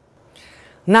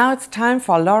 Now it's time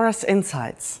for Laura's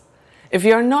insights. If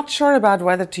you're not sure about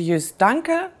whether to use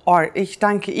danke or ich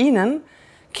danke Ihnen,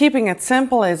 keeping it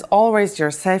simple is always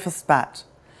your safest bet.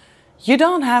 You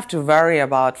don't have to worry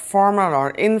about formal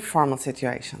or informal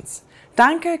situations.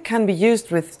 Danke can be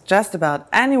used with just about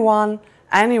anyone,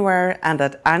 anywhere, and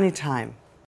at any time.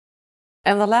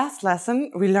 In the last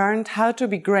lesson, we learned how to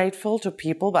be grateful to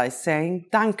people by saying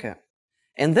danke.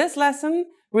 In this lesson,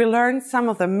 we learned some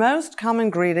of the most common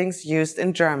greetings used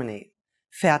in Germany.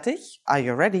 Fertig? Are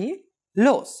you ready?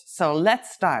 Los! So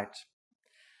let's start.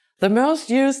 The most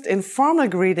used informal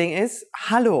greeting is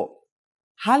Hallo.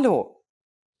 Hallo.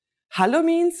 Hallo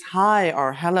means hi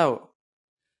or hello.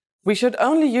 We should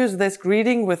only use this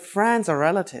greeting with friends or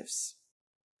relatives.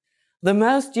 The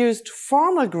most used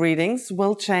formal greetings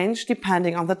will change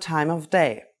depending on the time of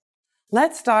day.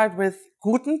 Let's start with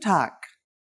Guten Tag.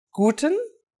 Guten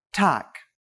Tag.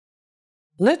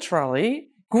 Literally,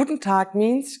 Guten Tag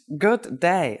means good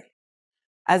day.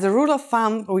 As a rule of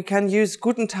thumb, we can use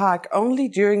Guten Tag only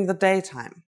during the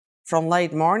daytime, from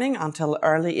late morning until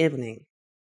early evening.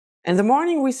 In the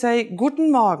morning we say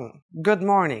Guten Morgen, good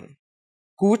morning.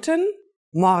 Guten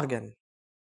Morgen.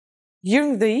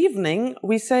 During the evening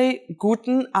we say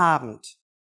Guten Abend.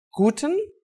 Guten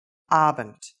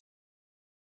Abend.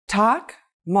 Tag,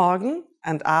 Morgen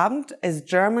and Abend is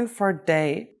German for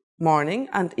day, morning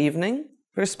and evening,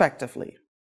 respectively.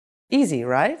 Easy,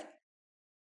 right?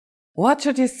 What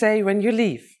should you say when you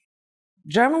leave?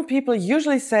 German people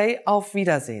usually say Auf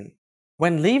Wiedersehen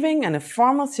when leaving in a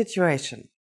formal situation.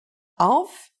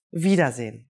 Auf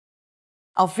Wiedersehen.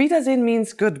 Auf Wiedersehen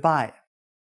means goodbye.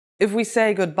 If we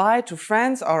say goodbye to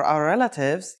friends or our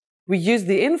relatives, we use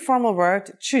the informal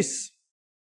word Tschüss.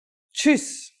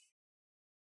 Tschüss.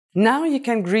 Now you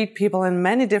can greet people in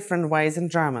many different ways in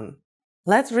German.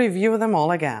 Let's review them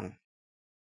all again.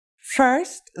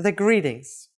 First, the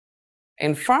greetings.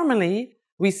 Informally,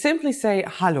 we simply say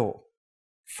Hallo.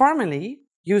 Formally,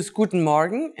 use Guten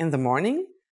Morgen in the morning,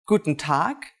 Guten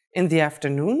Tag in the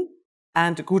afternoon,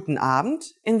 and Guten Abend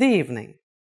in the evening.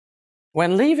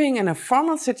 When leaving in a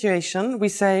formal situation, we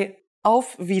say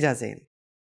Auf Wiedersehen.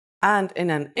 And in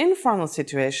an informal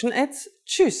situation, it's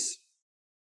Tschüss.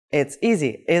 It's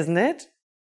easy, isn't it?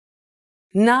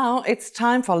 Now it's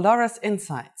time for Laura's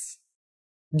insights.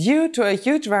 Due to a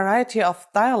huge variety of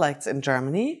dialects in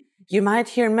Germany, you might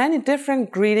hear many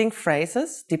different greeting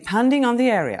phrases depending on the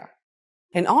area.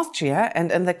 In Austria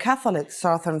and in the Catholic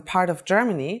southern part of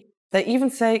Germany, they even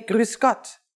say Grüß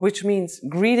Gott, which means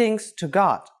greetings to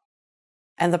God.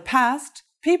 In the past,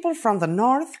 people from the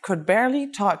north could barely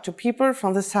talk to people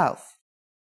from the south,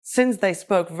 since they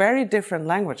spoke very different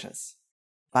languages.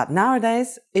 But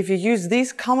nowadays, if you use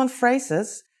these common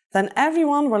phrases, then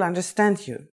everyone will understand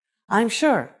you, I'm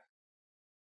sure.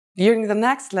 During the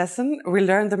next lesson, we'll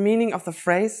learn the meaning of the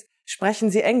phrase Sprechen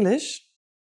Sie Englisch?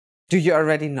 Do you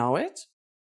already know it?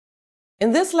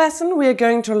 In this lesson, we are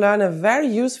going to learn a very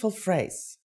useful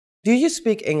phrase. Do you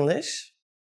speak English?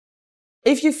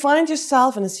 If you find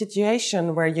yourself in a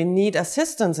situation where you need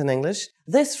assistance in English,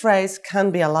 this phrase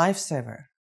can be a lifesaver.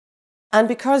 And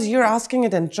because you're asking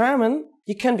it in German,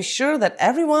 you can be sure that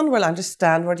everyone will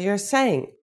understand what you're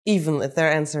saying, even if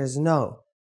their answer is no.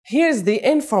 Here's the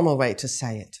informal way to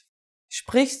say it.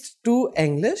 Sprichst du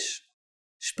Englisch?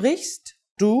 Sprichst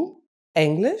du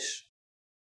Englisch?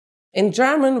 In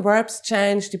German, verbs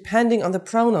change depending on the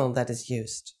pronoun that is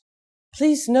used.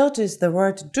 Please notice the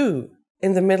word du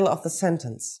in the middle of the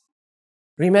sentence.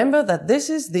 Remember that this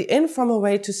is the informal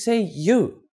way to say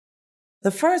you.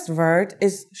 The first word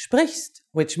is sprichst,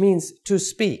 which means to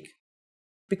speak.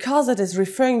 Because it is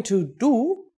referring to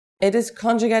du, it is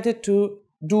conjugated to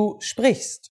du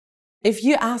sprichst. If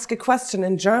you ask a question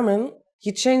in German,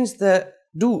 you change the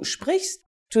du sprichst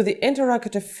to the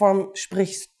interrogative form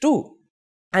sprichst du.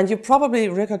 And you probably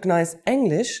recognize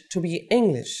English to be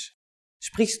English.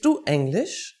 Sprichst du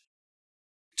Englisch?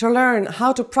 To learn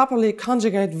how to properly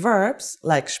conjugate verbs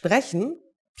like sprechen,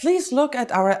 please look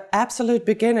at our Absolute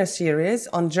Beginner series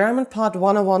on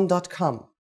GermanPod101.com.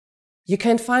 You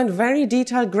can find very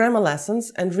detailed grammar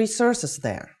lessons and resources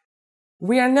there.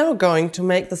 We are now going to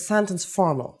make the sentence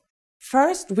formal.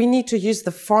 First, we need to use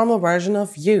the formal version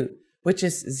of you, which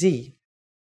is Sie.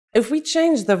 If we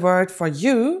change the word for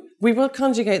you, we will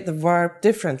conjugate the verb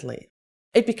differently.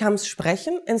 It becomes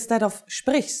sprechen instead of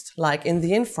sprichst, like in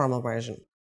the informal version.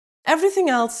 Everything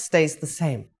else stays the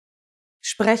same.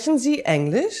 Sprechen Sie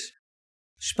Englisch?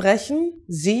 Sprechen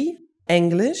Sie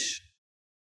Englisch?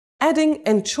 Adding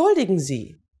entschuldigen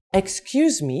Sie,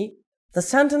 excuse me, the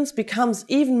sentence becomes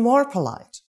even more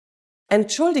polite.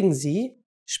 Entschuldigen Sie,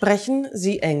 sprechen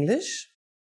Sie Englisch?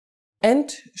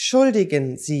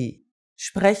 Entschuldigen Sie,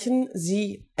 sprechen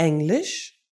Sie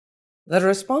Englisch? The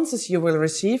responses you will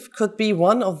receive could be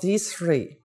one of these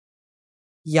three.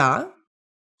 Ja,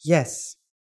 yes.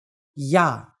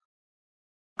 Ja.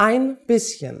 Ein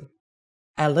bisschen,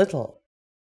 a little.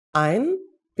 Ein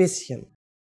bisschen.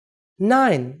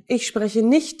 Nein, ich spreche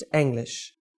nicht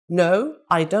Englisch. No,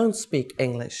 I don't speak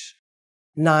English.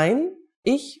 Nein,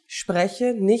 ich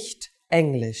spreche nicht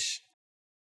Englisch.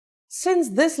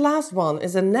 Since this last one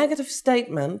is a negative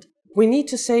statement, we need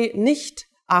to say nicht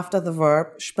after the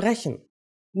verb sprechen.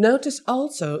 Notice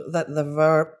also that the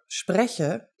verb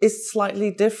spreche is slightly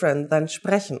different than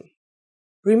sprechen.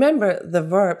 Remember, the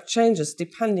verb changes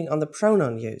depending on the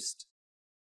pronoun used.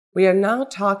 We are now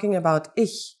talking about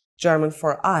ich, German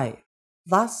for I.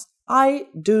 Thus, I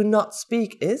do not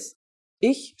speak is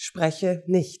ich spreche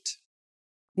nicht.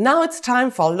 Now it's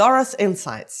time for Laura's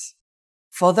insights.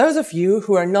 For those of you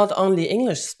who are not only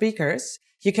English speakers,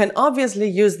 you can obviously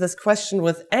use this question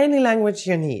with any language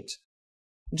you need.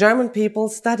 German people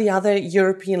study other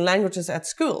European languages at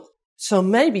school, so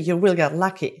maybe you will get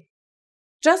lucky.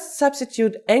 Just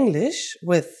substitute English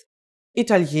with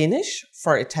Italienisch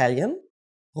for Italian,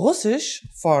 Russisch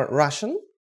for Russian,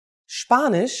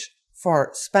 Spanish for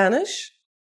Spanish,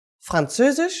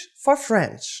 Französisch for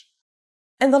French.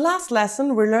 In the last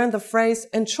lesson, we learned the phrase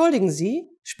Entschuldigen Sie,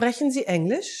 sprechen Sie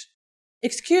Englisch?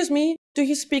 Excuse me, do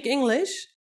you speak English?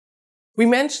 We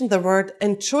mentioned the word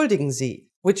Entschuldigen Sie,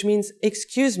 which means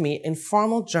excuse me in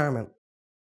formal German.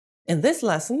 In this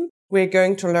lesson, we're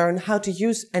going to learn how to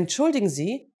use Entschuldigen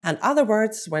Sie and other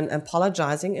words when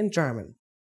apologizing in German.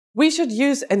 We should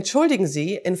use Entschuldigen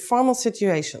Sie in formal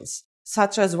situations,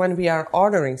 such as when we are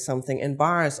ordering something in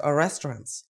bars or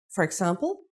restaurants. For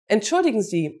example, Entschuldigen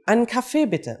Sie, einen Kaffee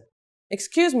bitte.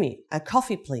 Excuse me, a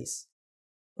coffee please.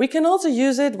 We can also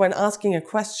use it when asking a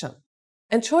question.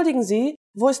 Entschuldigen Sie,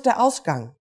 wo ist der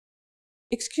Ausgang?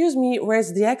 Excuse me,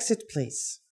 where's the exit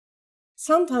please?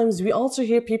 Sometimes we also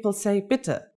hear people say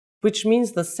bitte, which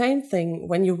means the same thing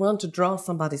when you want to draw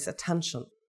somebody's attention.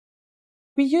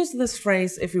 We use this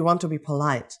phrase if we want to be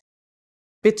polite.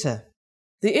 Bitte.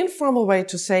 The informal way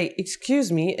to say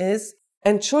excuse me is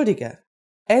entschuldige.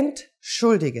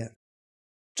 Entschuldige.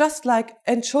 Just like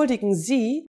entschuldigen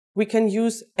Sie, we can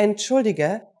use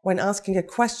entschuldige when asking a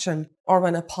question or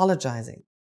when apologizing.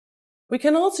 We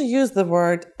can also use the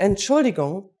word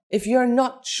Entschuldigung if you are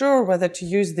not sure whether to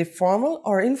use the formal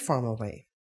or informal way.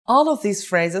 All of these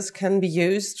phrases can be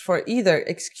used for either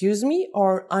excuse me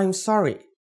or I'm sorry.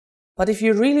 But if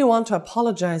you really want to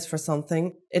apologize for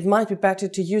something, it might be better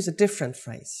to use a different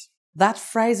phrase. That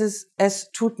phrase is es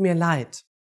tut mir leid.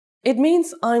 It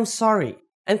means I'm sorry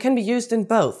and can be used in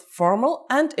both formal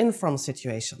and informal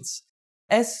situations.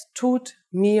 Es tut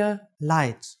mir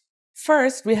leid.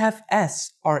 First, we have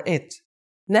es or it.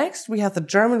 Next, we have the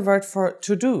German word for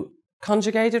to do,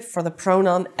 conjugated for the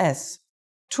pronoun es,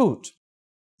 tut.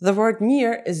 The word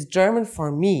mir is German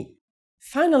for me.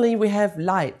 Finally, we have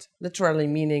leid, literally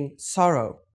meaning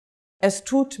sorrow. Es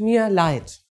tut mir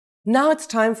leid. Now it's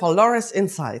time for Laura's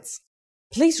insights.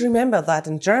 Please remember that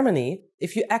in Germany,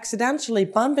 if you accidentally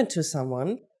bump into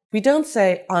someone, we don't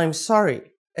say I'm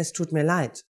sorry, es tut mir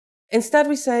leid. Instead,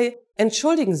 we say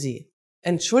entschuldigen Sie,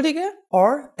 entschuldige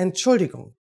or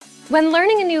Entschuldigung. When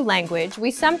learning a new language,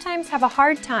 we sometimes have a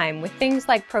hard time with things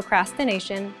like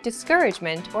procrastination,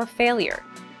 discouragement, or failure.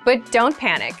 But don't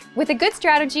panic. With a good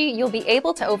strategy, you'll be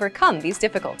able to overcome these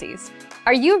difficulties.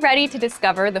 Are you ready to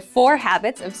discover the 4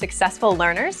 habits of successful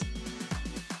learners?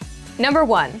 Number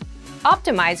 1.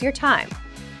 Optimize your time.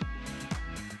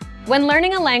 When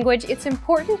learning a language, it's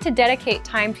important to dedicate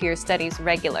time to your studies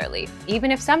regularly,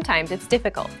 even if sometimes it's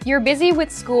difficult. You're busy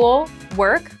with school,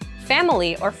 work,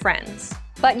 family, or friends,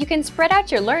 but you can spread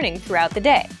out your learning throughout the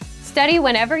day. Study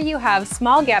whenever you have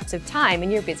small gaps of time in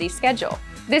your busy schedule.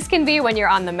 This can be when you're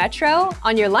on the metro,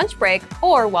 on your lunch break,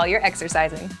 or while you're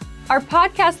exercising. Our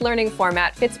podcast learning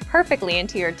format fits perfectly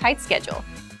into your tight schedule.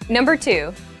 Number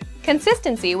 2,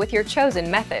 consistency with your chosen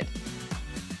method.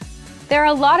 There are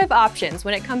a lot of options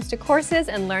when it comes to courses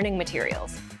and learning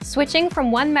materials. Switching from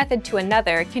one method to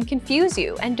another can confuse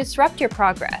you and disrupt your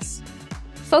progress.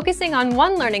 Focusing on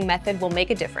one learning method will make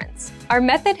a difference. Our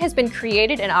method has been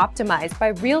created and optimized by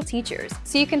real teachers,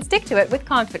 so you can stick to it with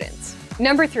confidence.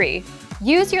 Number 3,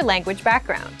 use your language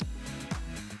background.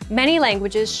 Many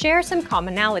languages share some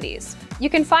commonalities. You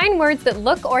can find words that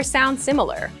look or sound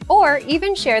similar, or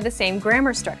even share the same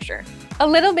grammar structure. A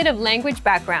little bit of language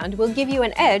background will give you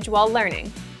an edge while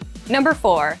learning. Number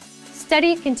 4,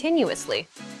 study continuously.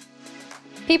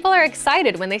 People are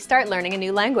excited when they start learning a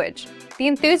new language. The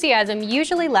enthusiasm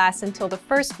usually lasts until the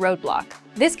first roadblock.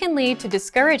 This can lead to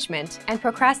discouragement and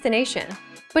procrastination.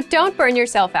 But don't burn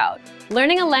yourself out.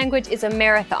 Learning a language is a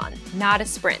marathon, not a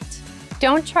sprint.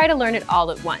 Don't try to learn it all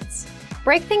at once.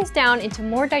 Break things down into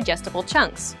more digestible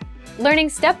chunks. Learning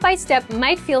step by step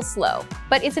might feel slow,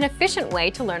 but it's an efficient way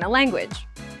to learn a language.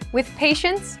 With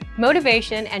patience,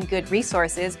 motivation, and good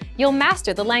resources, you'll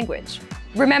master the language.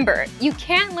 Remember, you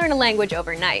can't learn a language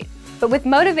overnight, but with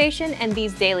motivation and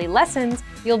these daily lessons,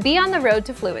 you'll be on the road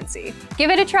to fluency.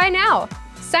 Give it a try now.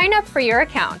 Sign up for your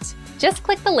account. Just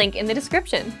click the link in the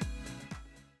description.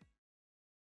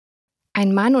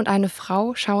 Ein Mann und eine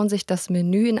Frau schauen sich das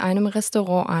Menü in einem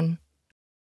Restaurant an.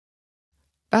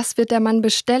 Was wird der Mann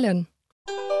bestellen?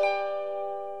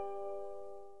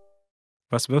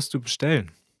 Was wirst du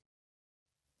bestellen?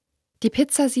 Die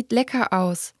Pizza sieht lecker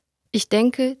aus. Ich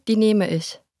denke, die nehme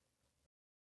ich.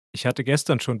 Ich hatte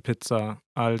gestern schon Pizza,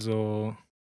 also...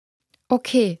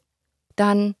 Okay,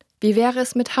 dann, wie wäre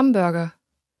es mit Hamburger?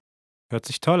 Hört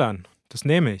sich toll an. Das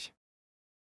nehme ich.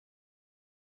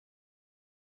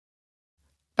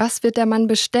 Was wird der Mann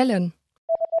bestellen?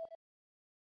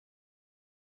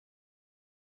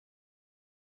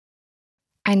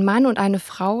 Ein Mann und eine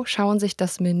Frau schauen sich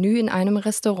das Menü in einem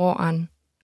Restaurant an.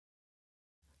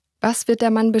 Was wird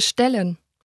der Mann bestellen?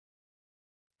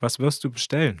 Was wirst du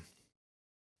bestellen?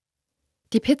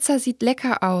 Die Pizza sieht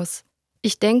lecker aus.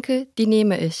 Ich denke, die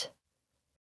nehme ich.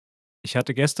 Ich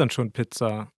hatte gestern schon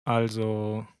Pizza,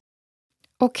 also...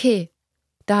 Okay,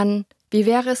 dann, wie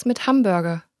wäre es mit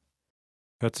Hamburger?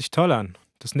 Hört sich toll an.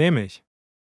 Das nehme ich.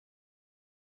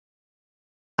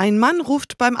 Ein Mann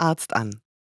ruft beim Arzt an.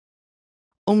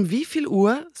 Um wie viel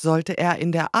Uhr sollte er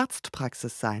in der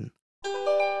Arztpraxis sein?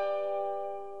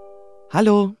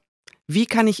 Hallo, wie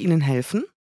kann ich Ihnen helfen?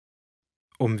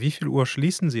 Um wie viel Uhr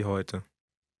schließen Sie heute?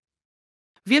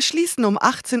 Wir schließen um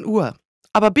 18 Uhr,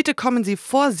 aber bitte kommen Sie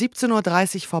vor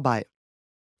 17:30 Uhr vorbei.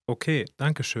 Okay,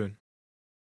 danke schön.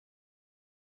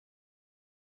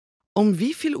 Um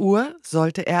wie viel Uhr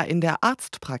sollte er in der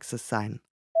Arztpraxis sein?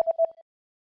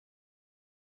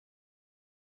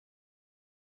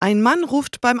 Ein Mann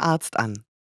ruft beim Arzt an.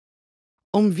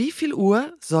 Um wie viel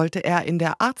Uhr sollte er in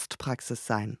der Arztpraxis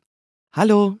sein?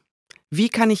 Hallo, wie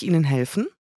kann ich Ihnen helfen?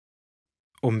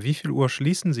 Um wie viel Uhr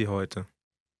schließen Sie heute?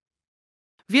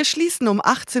 Wir schließen um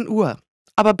 18 Uhr,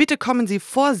 aber bitte kommen Sie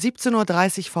vor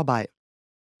 17:30 Uhr vorbei.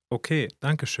 Okay,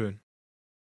 danke schön.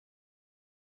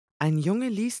 Ein Junge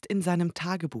liest in seinem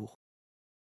Tagebuch.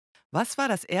 Was war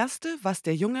das Erste, was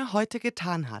der Junge heute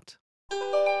getan hat?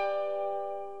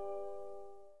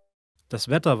 Das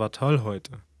Wetter war toll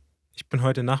heute. Ich bin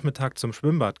heute Nachmittag zum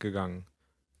Schwimmbad gegangen.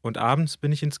 Und abends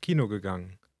bin ich ins Kino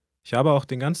gegangen. Ich habe auch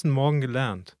den ganzen Morgen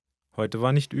gelernt. Heute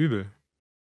war nicht übel.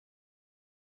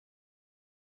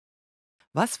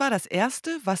 Was war das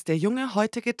Erste, was der Junge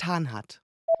heute getan hat?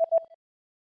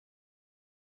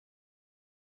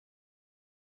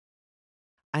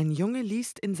 Ein Junge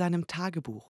liest in seinem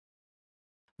Tagebuch.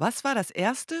 Was war das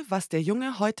Erste, was der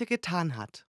Junge heute getan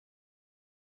hat?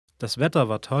 Das Wetter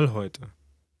war toll heute.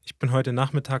 Ich bin heute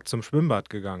Nachmittag zum Schwimmbad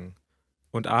gegangen.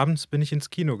 Und abends bin ich ins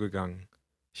Kino gegangen.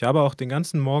 Ich habe auch den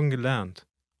ganzen Morgen gelernt.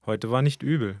 Heute war nicht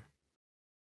übel.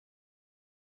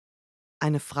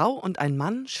 Eine Frau und ein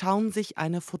Mann schauen sich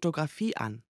eine Fotografie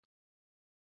an.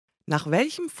 Nach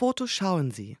welchem Foto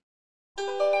schauen sie?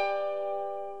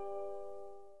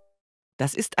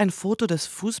 Das ist ein Foto des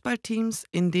Fußballteams,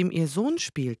 in dem Ihr Sohn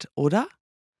spielt, oder?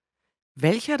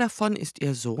 Welcher davon ist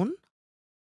Ihr Sohn?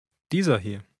 Dieser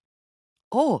hier.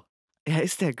 Oh, er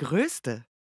ist der Größte.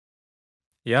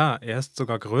 Ja, er ist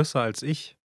sogar größer als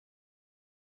ich.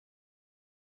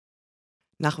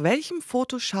 Nach welchem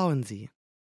Foto schauen Sie?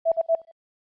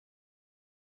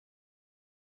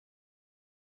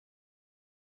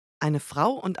 Eine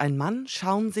Frau und ein Mann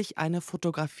schauen sich eine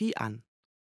Fotografie an.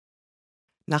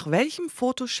 Nach welchem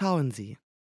Foto schauen Sie?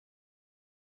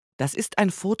 Das ist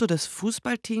ein Foto des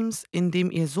Fußballteams, in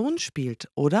dem Ihr Sohn spielt,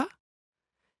 oder?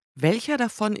 Welcher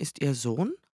davon ist Ihr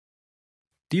Sohn?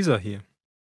 Dieser hier.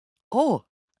 Oh,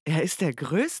 er ist der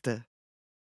Größte.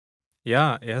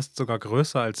 Ja, er ist sogar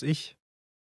größer als ich.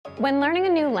 When learning a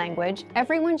new language,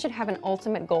 everyone should have an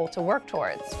ultimate goal to work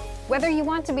towards. Whether you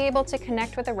want to be able to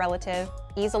connect with a relative,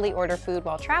 easily order food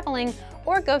while traveling,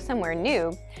 or go somewhere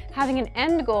new, having an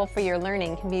end goal for your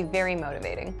learning can be very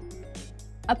motivating.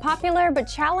 A popular but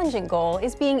challenging goal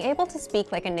is being able to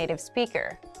speak like a native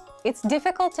speaker. It's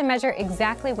difficult to measure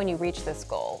exactly when you reach this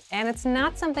goal, and it's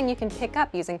not something you can pick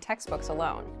up using textbooks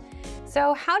alone.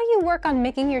 So how do you work on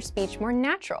making your speech more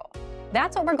natural?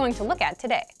 That's what we're going to look at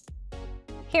today.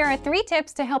 Here are 3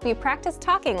 tips to help you practice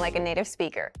talking like a native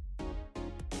speaker.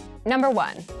 Number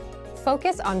 1,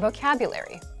 focus on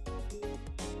vocabulary.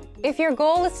 If your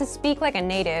goal is to speak like a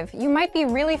native, you might be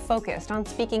really focused on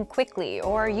speaking quickly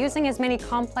or using as many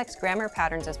complex grammar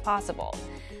patterns as possible.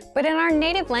 But in our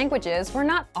native languages, we're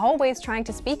not always trying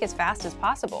to speak as fast as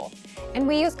possible, and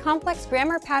we use complex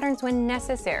grammar patterns when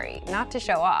necessary, not to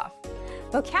show off.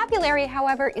 Vocabulary,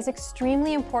 however, is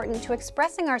extremely important to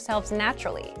expressing ourselves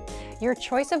naturally. Your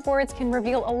choice of words can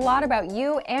reveal a lot about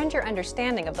you and your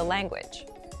understanding of the language.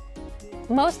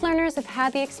 Most learners have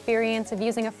had the experience of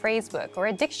using a phrasebook or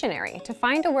a dictionary to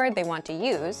find a word they want to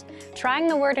use, trying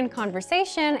the word in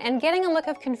conversation, and getting a look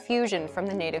of confusion from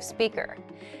the native speaker.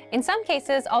 In some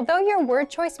cases, although your word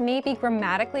choice may be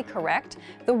grammatically correct,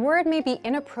 the word may be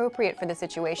inappropriate for the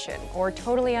situation or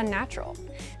totally unnatural.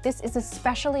 This is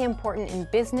especially important in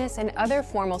business and other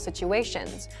formal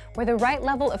situations, where the right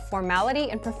level of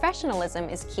formality and professionalism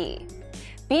is key.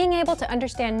 Being able to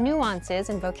understand nuances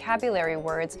in vocabulary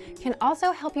words can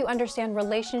also help you understand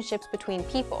relationships between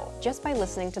people just by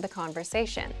listening to the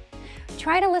conversation.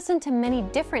 Try to listen to many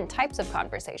different types of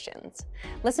conversations.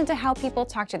 Listen to how people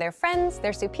talk to their friends,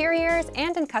 their superiors,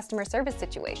 and in customer service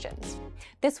situations.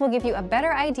 This will give you a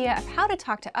better idea of how to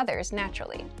talk to others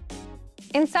naturally.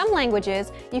 In some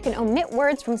languages, you can omit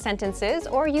words from sentences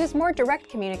or use more direct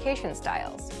communication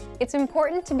styles. It's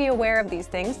important to be aware of these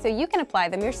things so you can apply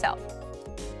them yourself.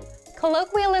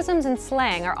 Colloquialisms and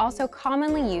slang are also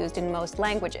commonly used in most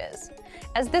languages.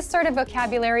 As this sort of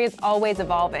vocabulary is always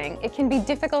evolving, it can be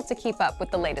difficult to keep up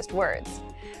with the latest words.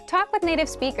 Talk with native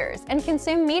speakers and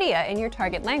consume media in your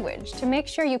target language to make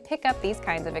sure you pick up these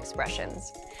kinds of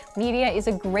expressions. Media is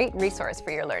a great resource for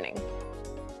your learning.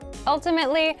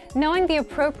 Ultimately, knowing the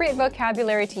appropriate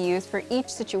vocabulary to use for each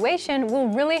situation will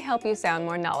really help you sound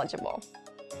more knowledgeable.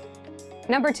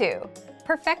 Number 2,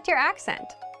 perfect your accent.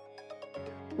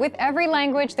 With every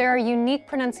language, there are unique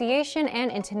pronunciation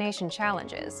and intonation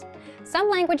challenges. Some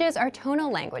languages are tonal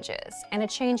languages, and a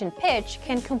change in pitch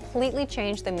can completely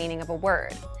change the meaning of a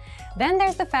word. Then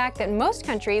there's the fact that most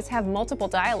countries have multiple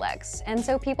dialects, and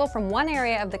so people from one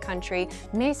area of the country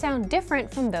may sound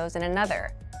different from those in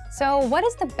another. So what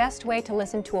is the best way to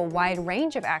listen to a wide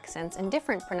range of accents and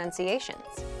different pronunciations?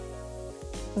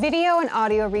 Video and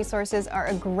audio resources are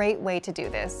a great way to do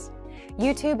this.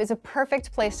 YouTube is a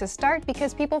perfect place to start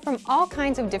because people from all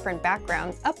kinds of different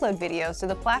backgrounds upload videos to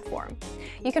the platform.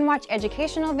 You can watch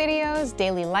educational videos,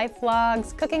 daily life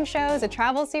vlogs, cooking shows, a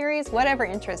travel series, whatever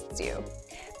interests you.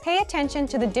 Pay attention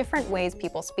to the different ways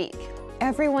people speak.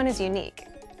 Everyone is unique.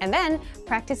 And then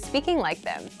practice speaking like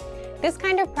them. This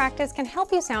kind of practice can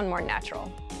help you sound more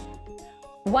natural.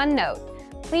 One note,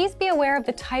 please be aware of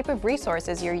the type of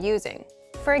resources you're using.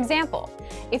 For example,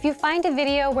 if you find a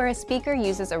video where a speaker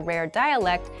uses a rare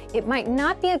dialect, it might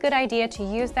not be a good idea to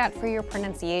use that for your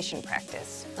pronunciation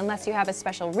practice, unless you have a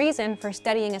special reason for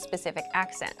studying a specific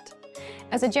accent.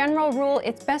 As a general rule,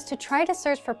 it's best to try to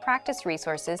search for practice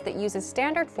resources that use a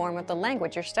standard form of the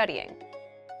language you're studying.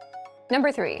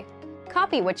 Number 3,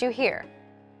 copy what you hear.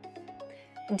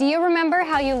 Do you remember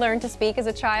how you learned to speak as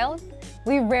a child?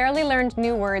 We rarely learned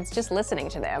new words just listening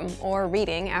to them, or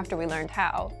reading after we learned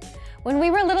how. When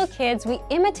we were little kids, we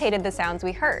imitated the sounds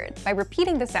we heard by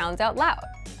repeating the sounds out loud.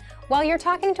 While you're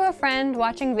talking to a friend,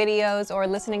 watching videos, or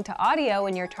listening to audio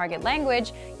in your target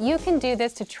language, you can do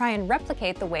this to try and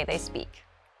replicate the way they speak.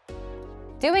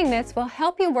 Doing this will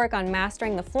help you work on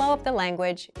mastering the flow of the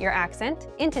language, your accent,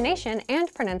 intonation,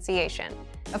 and pronunciation.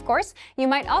 Of course, you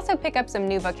might also pick up some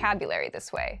new vocabulary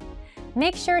this way.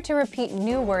 Make sure to repeat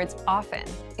new words often.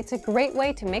 It's a great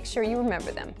way to make sure you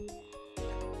remember them.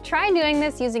 Try doing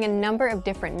this using a number of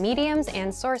different mediums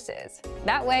and sources.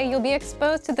 That way, you'll be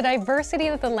exposed to the diversity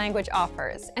that the language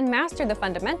offers and master the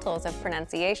fundamentals of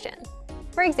pronunciation.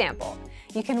 For example,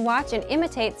 you can watch and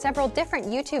imitate several different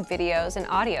YouTube videos and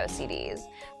audio CDs,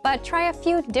 but try a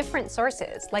few different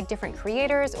sources, like different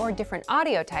creators or different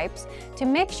audio types, to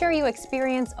make sure you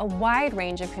experience a wide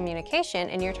range of communication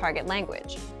in your target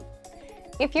language.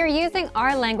 If you're using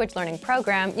our language learning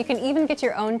program, you can even get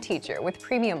your own teacher with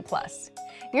Premium Plus.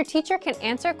 Your teacher can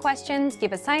answer questions,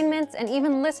 give assignments, and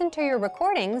even listen to your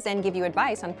recordings and give you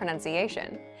advice on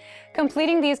pronunciation.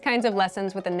 Completing these kinds of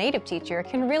lessons with a native teacher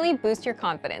can really boost your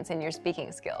confidence in your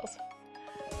speaking skills.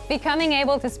 Becoming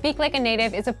able to speak like a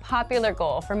native is a popular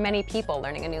goal for many people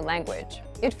learning a new language.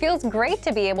 It feels great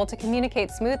to be able to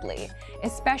communicate smoothly,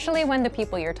 especially when the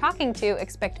people you're talking to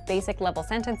expect basic level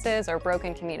sentences or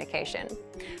broken communication.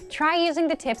 Try using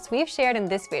the tips we've shared in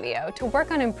this video to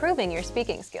work on improving your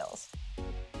speaking skills.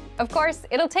 Of course,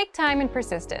 it'll take time and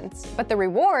persistence, but the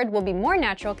reward will be more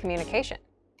natural communication.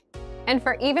 And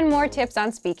for even more tips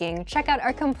on speaking, check out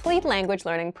our complete language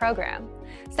learning program.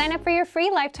 Sign up for your free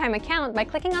lifetime account by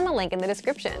clicking on the link in the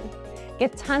description.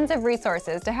 Get tons of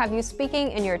resources to have you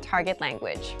speaking in your target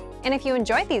language. And if you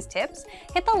enjoyed these tips,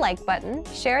 hit the like button,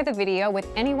 share the video with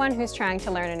anyone who's trying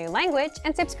to learn a new language,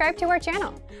 and subscribe to our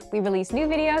channel. We release new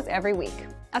videos every week.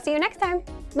 I'll see you next time.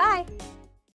 Bye!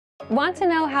 Want to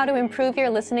know how to improve your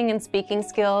listening and speaking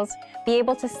skills, be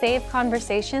able to save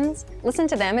conversations, listen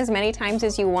to them as many times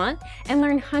as you want, and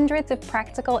learn hundreds of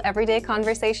practical everyday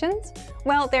conversations?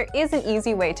 Well, there is an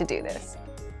easy way to do this.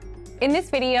 In this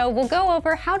video, we'll go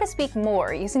over how to speak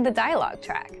more using the dialogue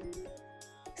track.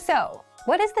 So,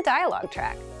 what is the dialogue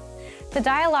track? The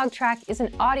dialogue track is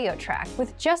an audio track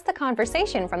with just the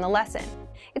conversation from the lesson.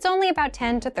 It's only about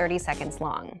 10 to 30 seconds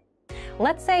long.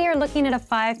 Let's say you're looking at a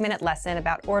 5-minute lesson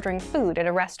about ordering food at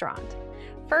a restaurant.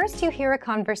 First, you hear a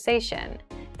conversation.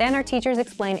 Then our teachers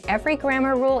explain every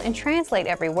grammar rule and translate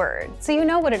every word, so you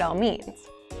know what it all means.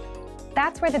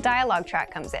 That's where the dialogue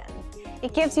track comes in.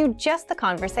 It gives you just the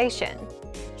conversation.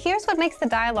 Here's what makes the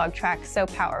dialogue track so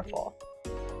powerful.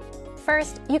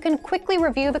 First, you can quickly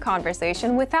review the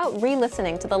conversation without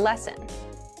re-listening to the lesson.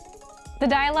 The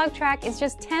dialogue track is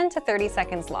just 10 to 30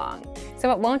 seconds long,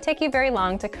 so it won't take you very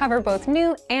long to cover both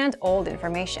new and old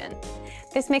information.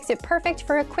 This makes it perfect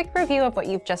for a quick review of what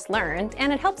you've just learned,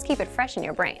 and it helps keep it fresh in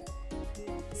your brain.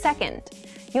 Second,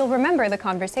 you'll remember the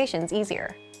conversations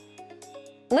easier.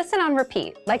 Listen on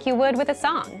repeat, like you would with a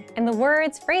song, and the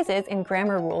words, phrases, and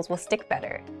grammar rules will stick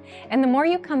better. And the more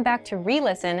you come back to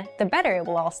re-listen, the better it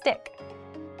will all stick.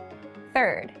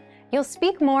 Third, you'll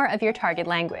speak more of your target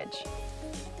language.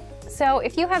 So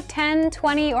if you have 10,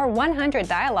 20, or 100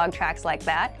 dialogue tracks like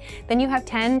that, then you have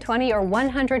 10, 20, or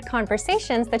 100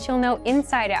 conversations that you'll know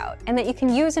inside out and that you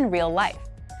can use in real life.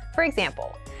 For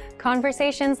example,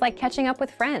 conversations like catching up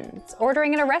with friends,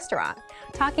 ordering at a restaurant,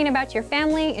 talking about your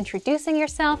family, introducing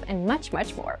yourself, and much,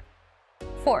 much more.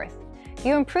 Fourth,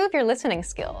 you improve your listening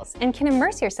skills and can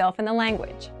immerse yourself in the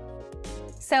language.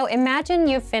 So imagine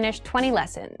you've finished 20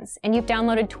 lessons and you've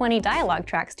downloaded 20 dialogue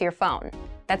tracks to your phone.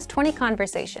 That's 20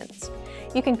 conversations.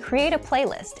 You can create a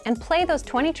playlist and play those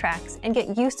 20 tracks and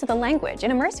get used to the language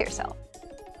and immerse yourself.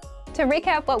 To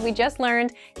recap what we just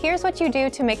learned, here's what you do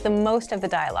to make the most of the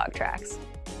dialogue tracks.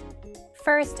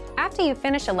 First, after you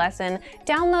finish a lesson,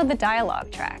 download the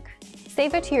dialogue track.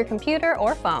 Save it to your computer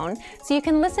or phone so you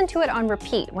can listen to it on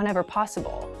repeat whenever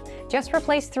possible. Just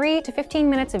replace 3 to 15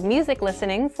 minutes of music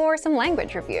listening for some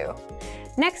language review.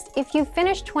 Next, if you've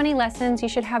finished 20 lessons, you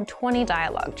should have 20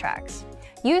 dialogue tracks.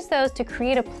 Use those to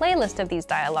create a playlist of these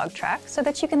dialogue tracks so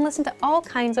that you can listen to all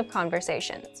kinds of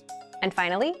conversations. And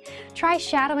finally, try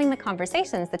shadowing the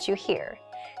conversations that you hear.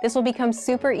 This will become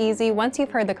super easy once you've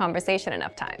heard the conversation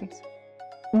enough times.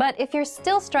 But if you're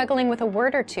still struggling with a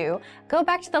word or two, go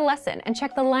back to the lesson and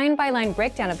check the line-by-line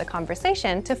breakdown of the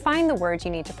conversation to find the words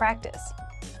you need to practice.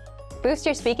 Boost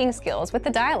your speaking skills with the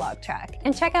dialogue track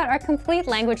and check out our complete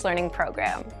language learning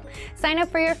program. Sign up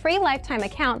for your free lifetime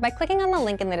account by clicking on the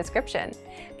link in the description.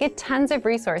 Get tons of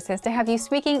resources to have you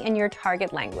speaking in your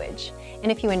target language.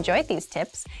 And if you enjoyed these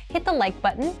tips, hit the like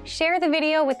button, share the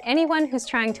video with anyone who's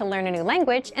trying to learn a new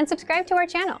language, and subscribe to our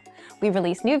channel. We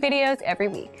release new videos every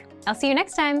week. I'll see you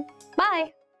next time.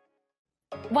 Bye!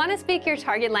 Want to speak your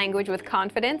target language with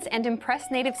confidence and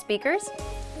impress native speakers?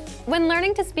 When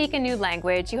learning to speak a new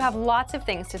language, you have lots of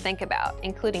things to think about,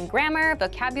 including grammar,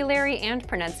 vocabulary, and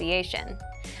pronunciation.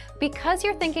 Because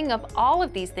you're thinking of all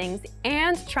of these things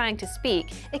and trying to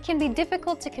speak, it can be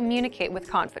difficult to communicate with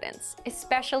confidence,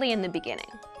 especially in the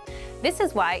beginning. This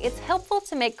is why it's helpful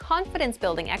to make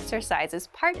confidence-building exercises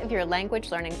part of your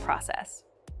language learning process.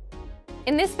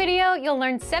 In this video, you'll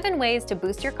learn 7 ways to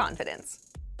boost your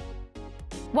confidence.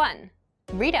 1.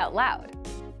 Read out loud.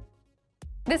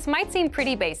 This might seem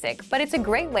pretty basic, but it's a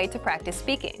great way to practice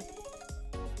speaking.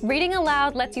 Reading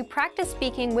aloud lets you practice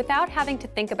speaking without having to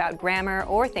think about grammar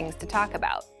or things to talk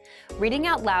about. Reading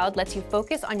out loud lets you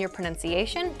focus on your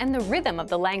pronunciation and the rhythm of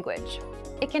the language.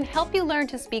 It can help you learn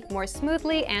to speak more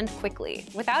smoothly and quickly,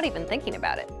 without even thinking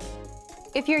about it.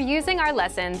 If you're using our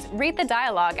lessons, read the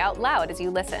dialogue out loud as you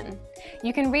listen.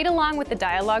 You can read along with the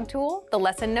dialogue tool, the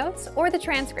lesson notes, or the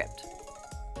transcript.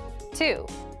 2.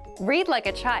 Read like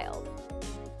a child.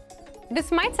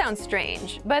 This might sound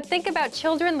strange, but think about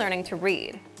children learning to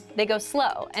read. They go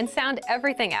slow and sound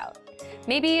everything out.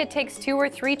 Maybe it takes 2 or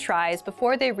 3 tries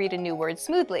before they read a new word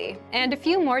smoothly, and a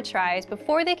few more tries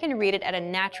before they can read it at a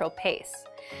natural pace.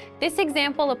 This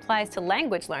example applies to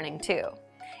language learning too.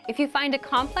 If you find a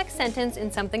complex sentence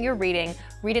in something you're reading,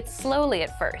 read it slowly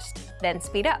at first, then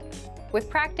speed up. With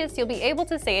practice, you'll be able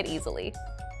to say it easily.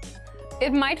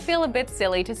 It might feel a bit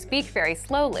silly to speak very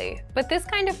slowly, but this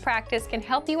kind of practice can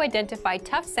help you identify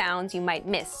tough sounds you might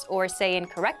miss or say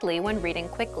incorrectly when reading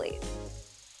quickly.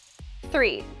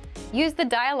 3. Use the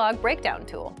dialogue breakdown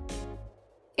tool.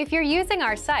 If you're using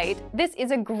our site, this is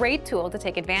a great tool to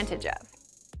take advantage of.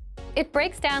 It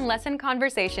breaks down lesson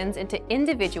conversations into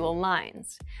individual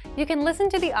lines. You can listen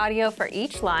to the audio for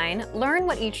each line, learn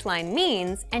what each line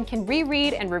means, and can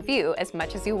reread and review as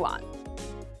much as you want.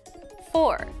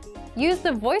 4. Use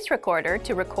the voice recorder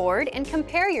to record and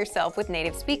compare yourself with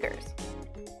native speakers.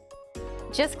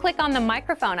 Just click on the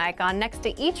microphone icon next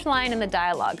to each line in the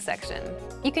dialogue section.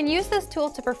 You can use this tool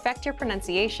to perfect your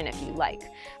pronunciation if you like,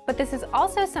 but this is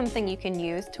also something you can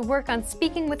use to work on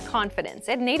speaking with confidence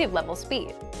at native level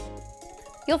speed.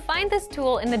 You'll find this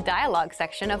tool in the dialogue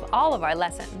section of all of our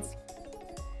lessons.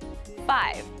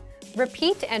 5.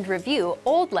 Repeat and review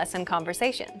old lesson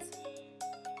conversations.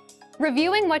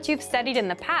 Reviewing what you've studied in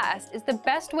the past is the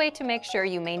best way to make sure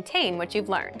you maintain what you've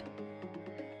learned.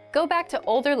 Go back to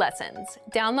older lessons,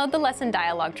 download the lesson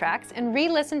dialogue tracks, and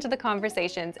re-listen to the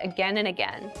conversations again and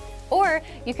again. Or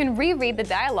you can reread the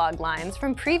dialogue lines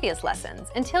from previous lessons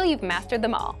until you've mastered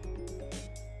them all.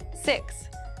 6.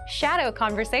 Shadow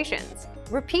conversations.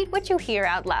 Repeat what you hear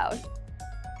out loud.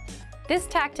 This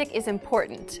tactic is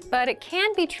important, but it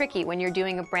can be tricky when you're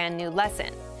doing a brand new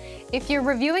lesson. If you're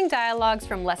reviewing dialogues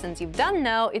from lessons you've done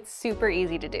though, it's super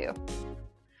easy to do.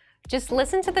 Just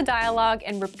listen to the dialogue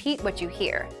and repeat what you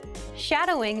hear.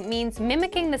 Shadowing means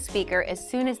mimicking the speaker as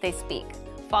soon as they speak,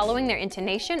 following their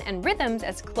intonation and rhythms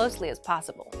as closely as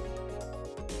possible.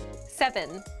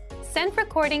 7. Send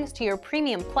recordings to your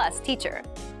Premium Plus teacher.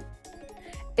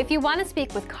 If you want to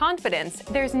speak with confidence,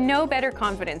 there's no better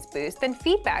confidence boost than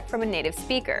feedback from a native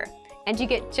speaker, and you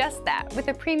get just that with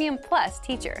a Premium Plus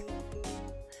teacher.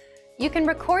 You can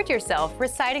record yourself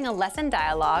reciting a lesson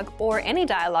dialogue or any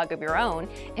dialogue of your own,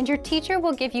 and your teacher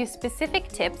will give you specific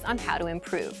tips on how to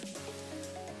improve.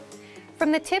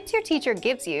 From the tips your teacher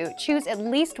gives you, choose at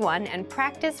least one and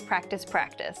practice, practice,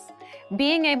 practice.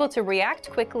 Being able to react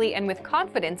quickly and with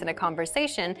confidence in a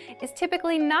conversation is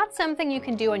typically not something you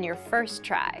can do on your first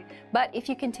try, but if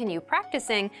you continue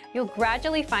practicing, you'll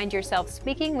gradually find yourself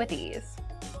speaking with ease.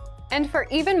 And for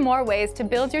even more ways to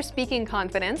build your speaking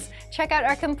confidence, check out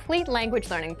our complete language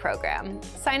learning program.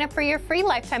 Sign up for your free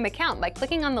lifetime account by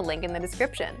clicking on the link in the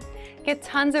description. Get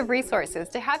tons of resources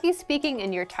to have you speaking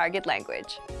in your target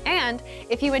language. And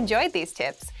if you enjoyed these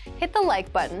tips, hit the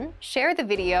like button, share the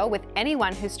video with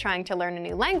anyone who's trying to learn a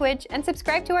new language, and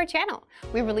subscribe to our channel.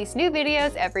 We release new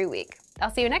videos every week.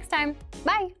 I'll see you next time.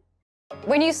 Bye!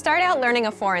 When you start out learning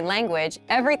a foreign language,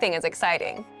 everything is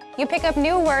exciting. You pick up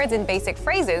new words and basic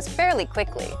phrases fairly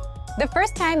quickly. The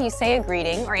first time you say a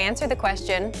greeting or answer the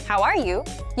question, "How are you?"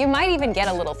 you might even get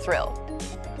a little thrill.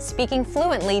 Speaking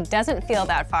fluently doesn't feel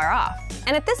that far off,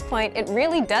 and at this point it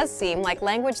really does seem like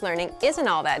language learning isn't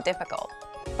all that difficult.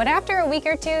 But after a week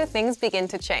or two, things begin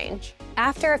to change.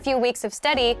 After a few weeks of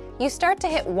study, you start to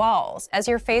hit walls as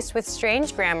you're faced with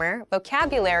strange grammar,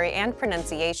 vocabulary, and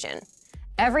pronunciation.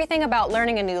 Everything about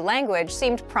learning a new language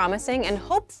seemed promising and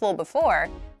hopeful before,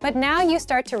 but now you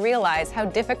start to realize how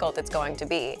difficult it's going to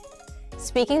be.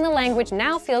 Speaking the language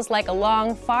now feels like a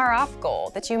long, far-off goal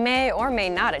that you may or may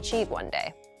not achieve one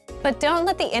day. But don't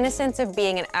let the innocence of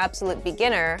being an absolute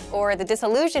beginner or the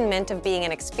disillusionment of being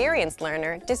an experienced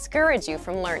learner discourage you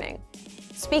from learning.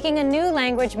 Speaking a new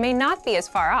language may not be as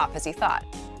far off as you thought.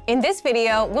 In this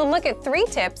video, we'll look at 3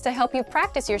 tips to help you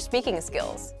practice your speaking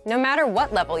skills, no matter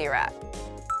what level you're at.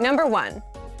 Number 1,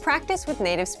 practice with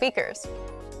native speakers.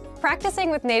 Practicing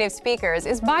with native speakers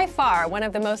is by far one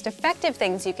of the most effective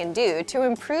things you can do to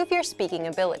improve your speaking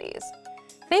abilities.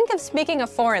 Think of speaking a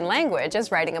foreign language as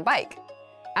riding a bike.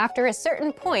 After a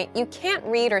certain point, you can't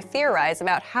read or theorize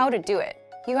about how to do it.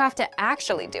 You have to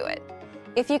actually do it.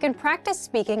 If you can practice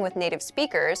speaking with native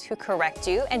speakers who correct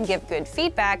you and give good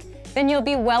feedback, then you'll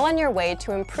be well on your way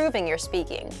to improving your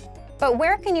speaking. But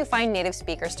where can you find native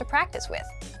speakers to practice with?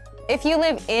 If you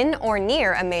live in or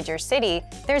near a major city,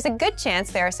 there's a good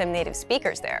chance there are some native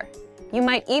speakers there. You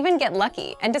might even get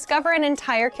lucky and discover an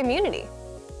entire community.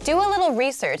 Do a little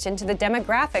research into the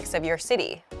demographics of your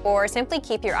city, or simply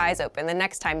keep your eyes open the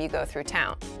next time you go through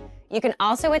town. You can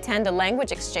also attend a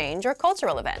language exchange or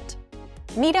cultural event.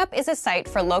 Meetup is a site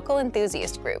for local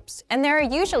enthusiast groups, and there are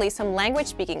usually some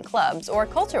language-speaking clubs or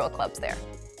cultural clubs there.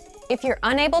 If you're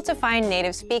unable to find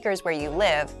native speakers where you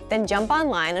live, then jump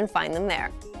online and find them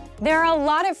there. There are a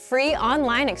lot of free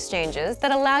online exchanges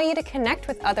that allow you to connect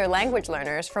with other language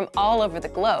learners from all over the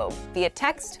globe via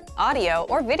text, audio,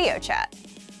 or video chat.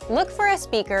 Look for a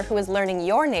speaker who is learning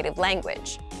your native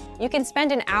language. You can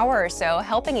spend an hour or so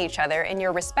helping each other in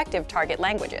your respective target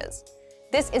languages.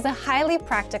 This is a highly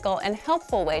practical and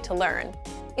helpful way to learn.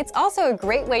 It's also a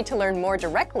great way to learn more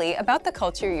directly about the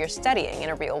culture you're studying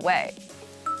in a real way.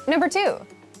 Number 2,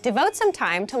 devote some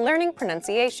time to learning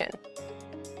pronunciation.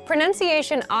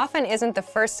 Pronunciation often isn't the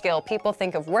first skill people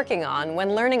think of working on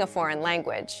when learning a foreign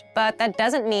language, but that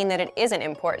doesn't mean that it isn't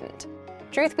important.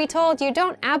 Truth be told, you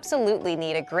don't absolutely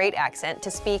need a great accent to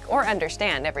speak or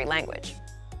understand every language.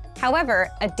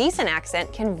 However, a decent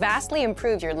accent can vastly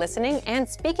improve your listening and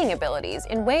speaking abilities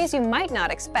in ways you might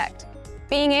not expect.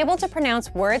 Being able to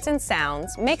pronounce words and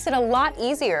sounds makes it a lot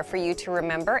easier for you to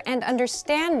remember and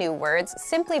understand new words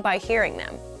simply by hearing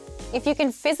them. If you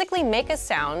can physically make a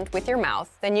sound with your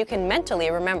mouth, then you can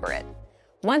mentally remember it.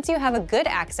 Once you have a good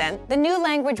accent, the new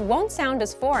language won't sound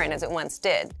as foreign as it once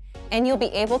did, and you'll be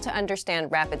able to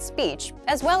understand rapid speech,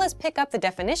 as well as pick up the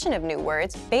definition of new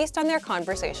words based on their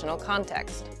conversational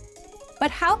context. But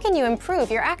how can you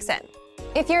improve your accent?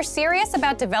 If you're serious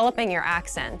about developing your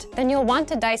accent, then you'll want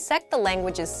to dissect the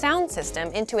language's sound system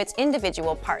into its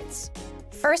individual parts.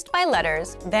 First by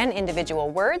letters, then individual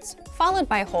words, followed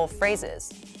by whole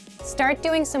phrases. Start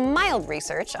doing some mild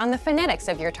research on the phonetics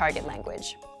of your target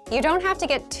language. You don't have to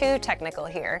get too technical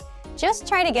here. Just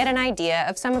try to get an idea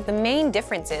of some of the main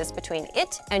differences between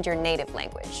it and your native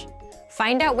language.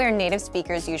 Find out where native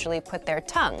speakers usually put their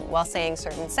tongue while saying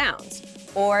certain sounds,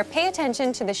 or pay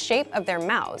attention to the shape of their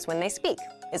mouths when they speak.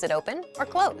 Is it open or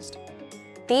closed?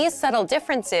 These subtle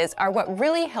differences are what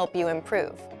really help you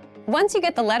improve. Once you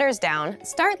get the letters down,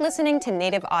 start listening to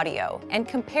native audio and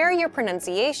compare your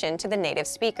pronunciation to the native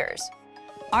speakers.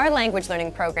 Our language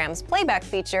learning program's playback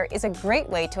feature is a great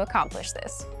way to accomplish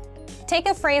this. Take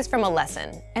a phrase from a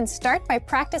lesson and start by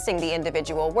practicing the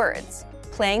individual words,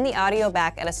 playing the audio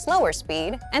back at a slower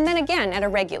speed and then again at a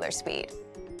regular speed.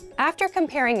 After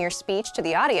comparing your speech to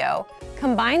the audio,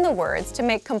 combine the words to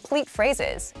make complete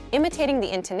phrases, imitating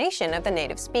the intonation of the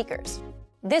native speakers.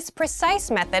 This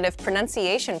precise method of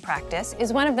pronunciation practice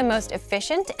is one of the most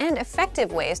efficient and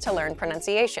effective ways to learn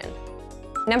pronunciation.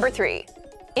 Number 3,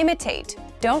 imitate,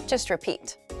 don't just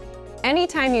repeat.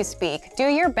 Anytime you speak, do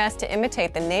your best to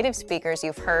imitate the native speakers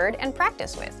you've heard and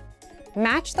practice with.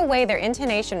 Match the way their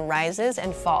intonation rises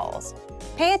and falls.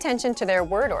 Pay attention to their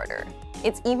word order.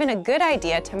 It's even a good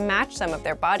idea to match some of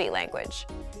their body language.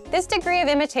 This degree of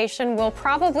imitation will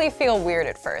probably feel weird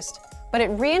at first, but it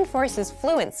reinforces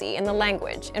fluency in the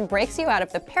language and breaks you out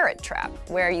of the parrot trap,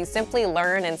 where you simply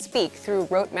learn and speak through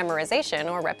rote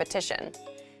memorization or repetition.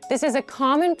 This is a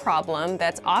common problem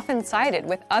that's often cited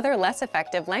with other less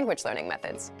effective language learning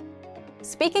methods.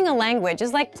 Speaking a language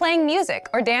is like playing music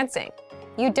or dancing.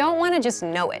 You don't want to just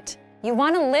know it. You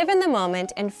want to live in the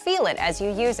moment and feel it as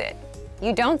you use it.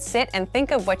 You don't sit and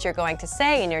think of what you're going to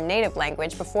say in your native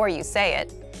language before you say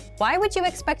it. Why would you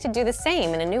expect to do the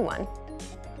same in a new one?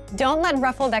 Don't let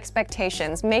ruffled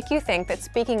expectations make you think that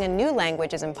speaking a new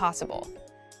language is impossible.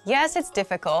 Yes, it's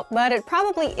difficult, but it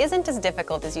probably isn't as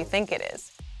difficult as you think it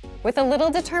is. With a little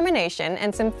determination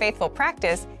and some faithful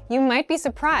practice, you might be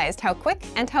surprised how quick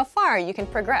and how far you can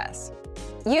progress.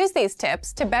 Use these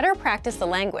tips to better practice the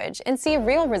language and see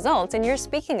real results in your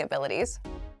speaking abilities.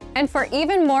 And for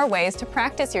even more ways to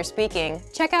practice your speaking,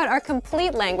 check out our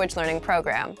complete language learning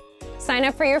program. Sign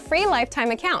up for your free lifetime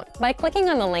account by clicking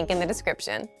on the link in the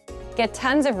description. Get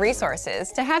tons of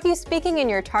resources to have you speaking in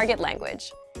your target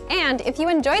language. And if you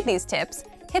enjoyed these tips,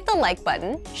 hit the like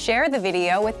button, share the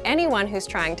video with anyone who's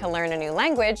trying to learn a new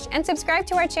language, and subscribe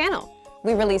to our channel.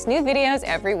 We release new videos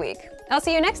every week. I'll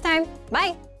see you next time.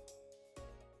 Bye!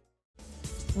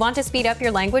 Want to speed up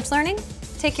your language learning?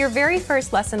 Take your very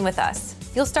first lesson with us.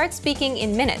 You'll start speaking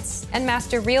in minutes and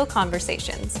master real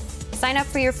conversations. sign up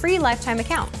for your free lifetime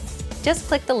account. Just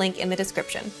click the link in the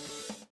description.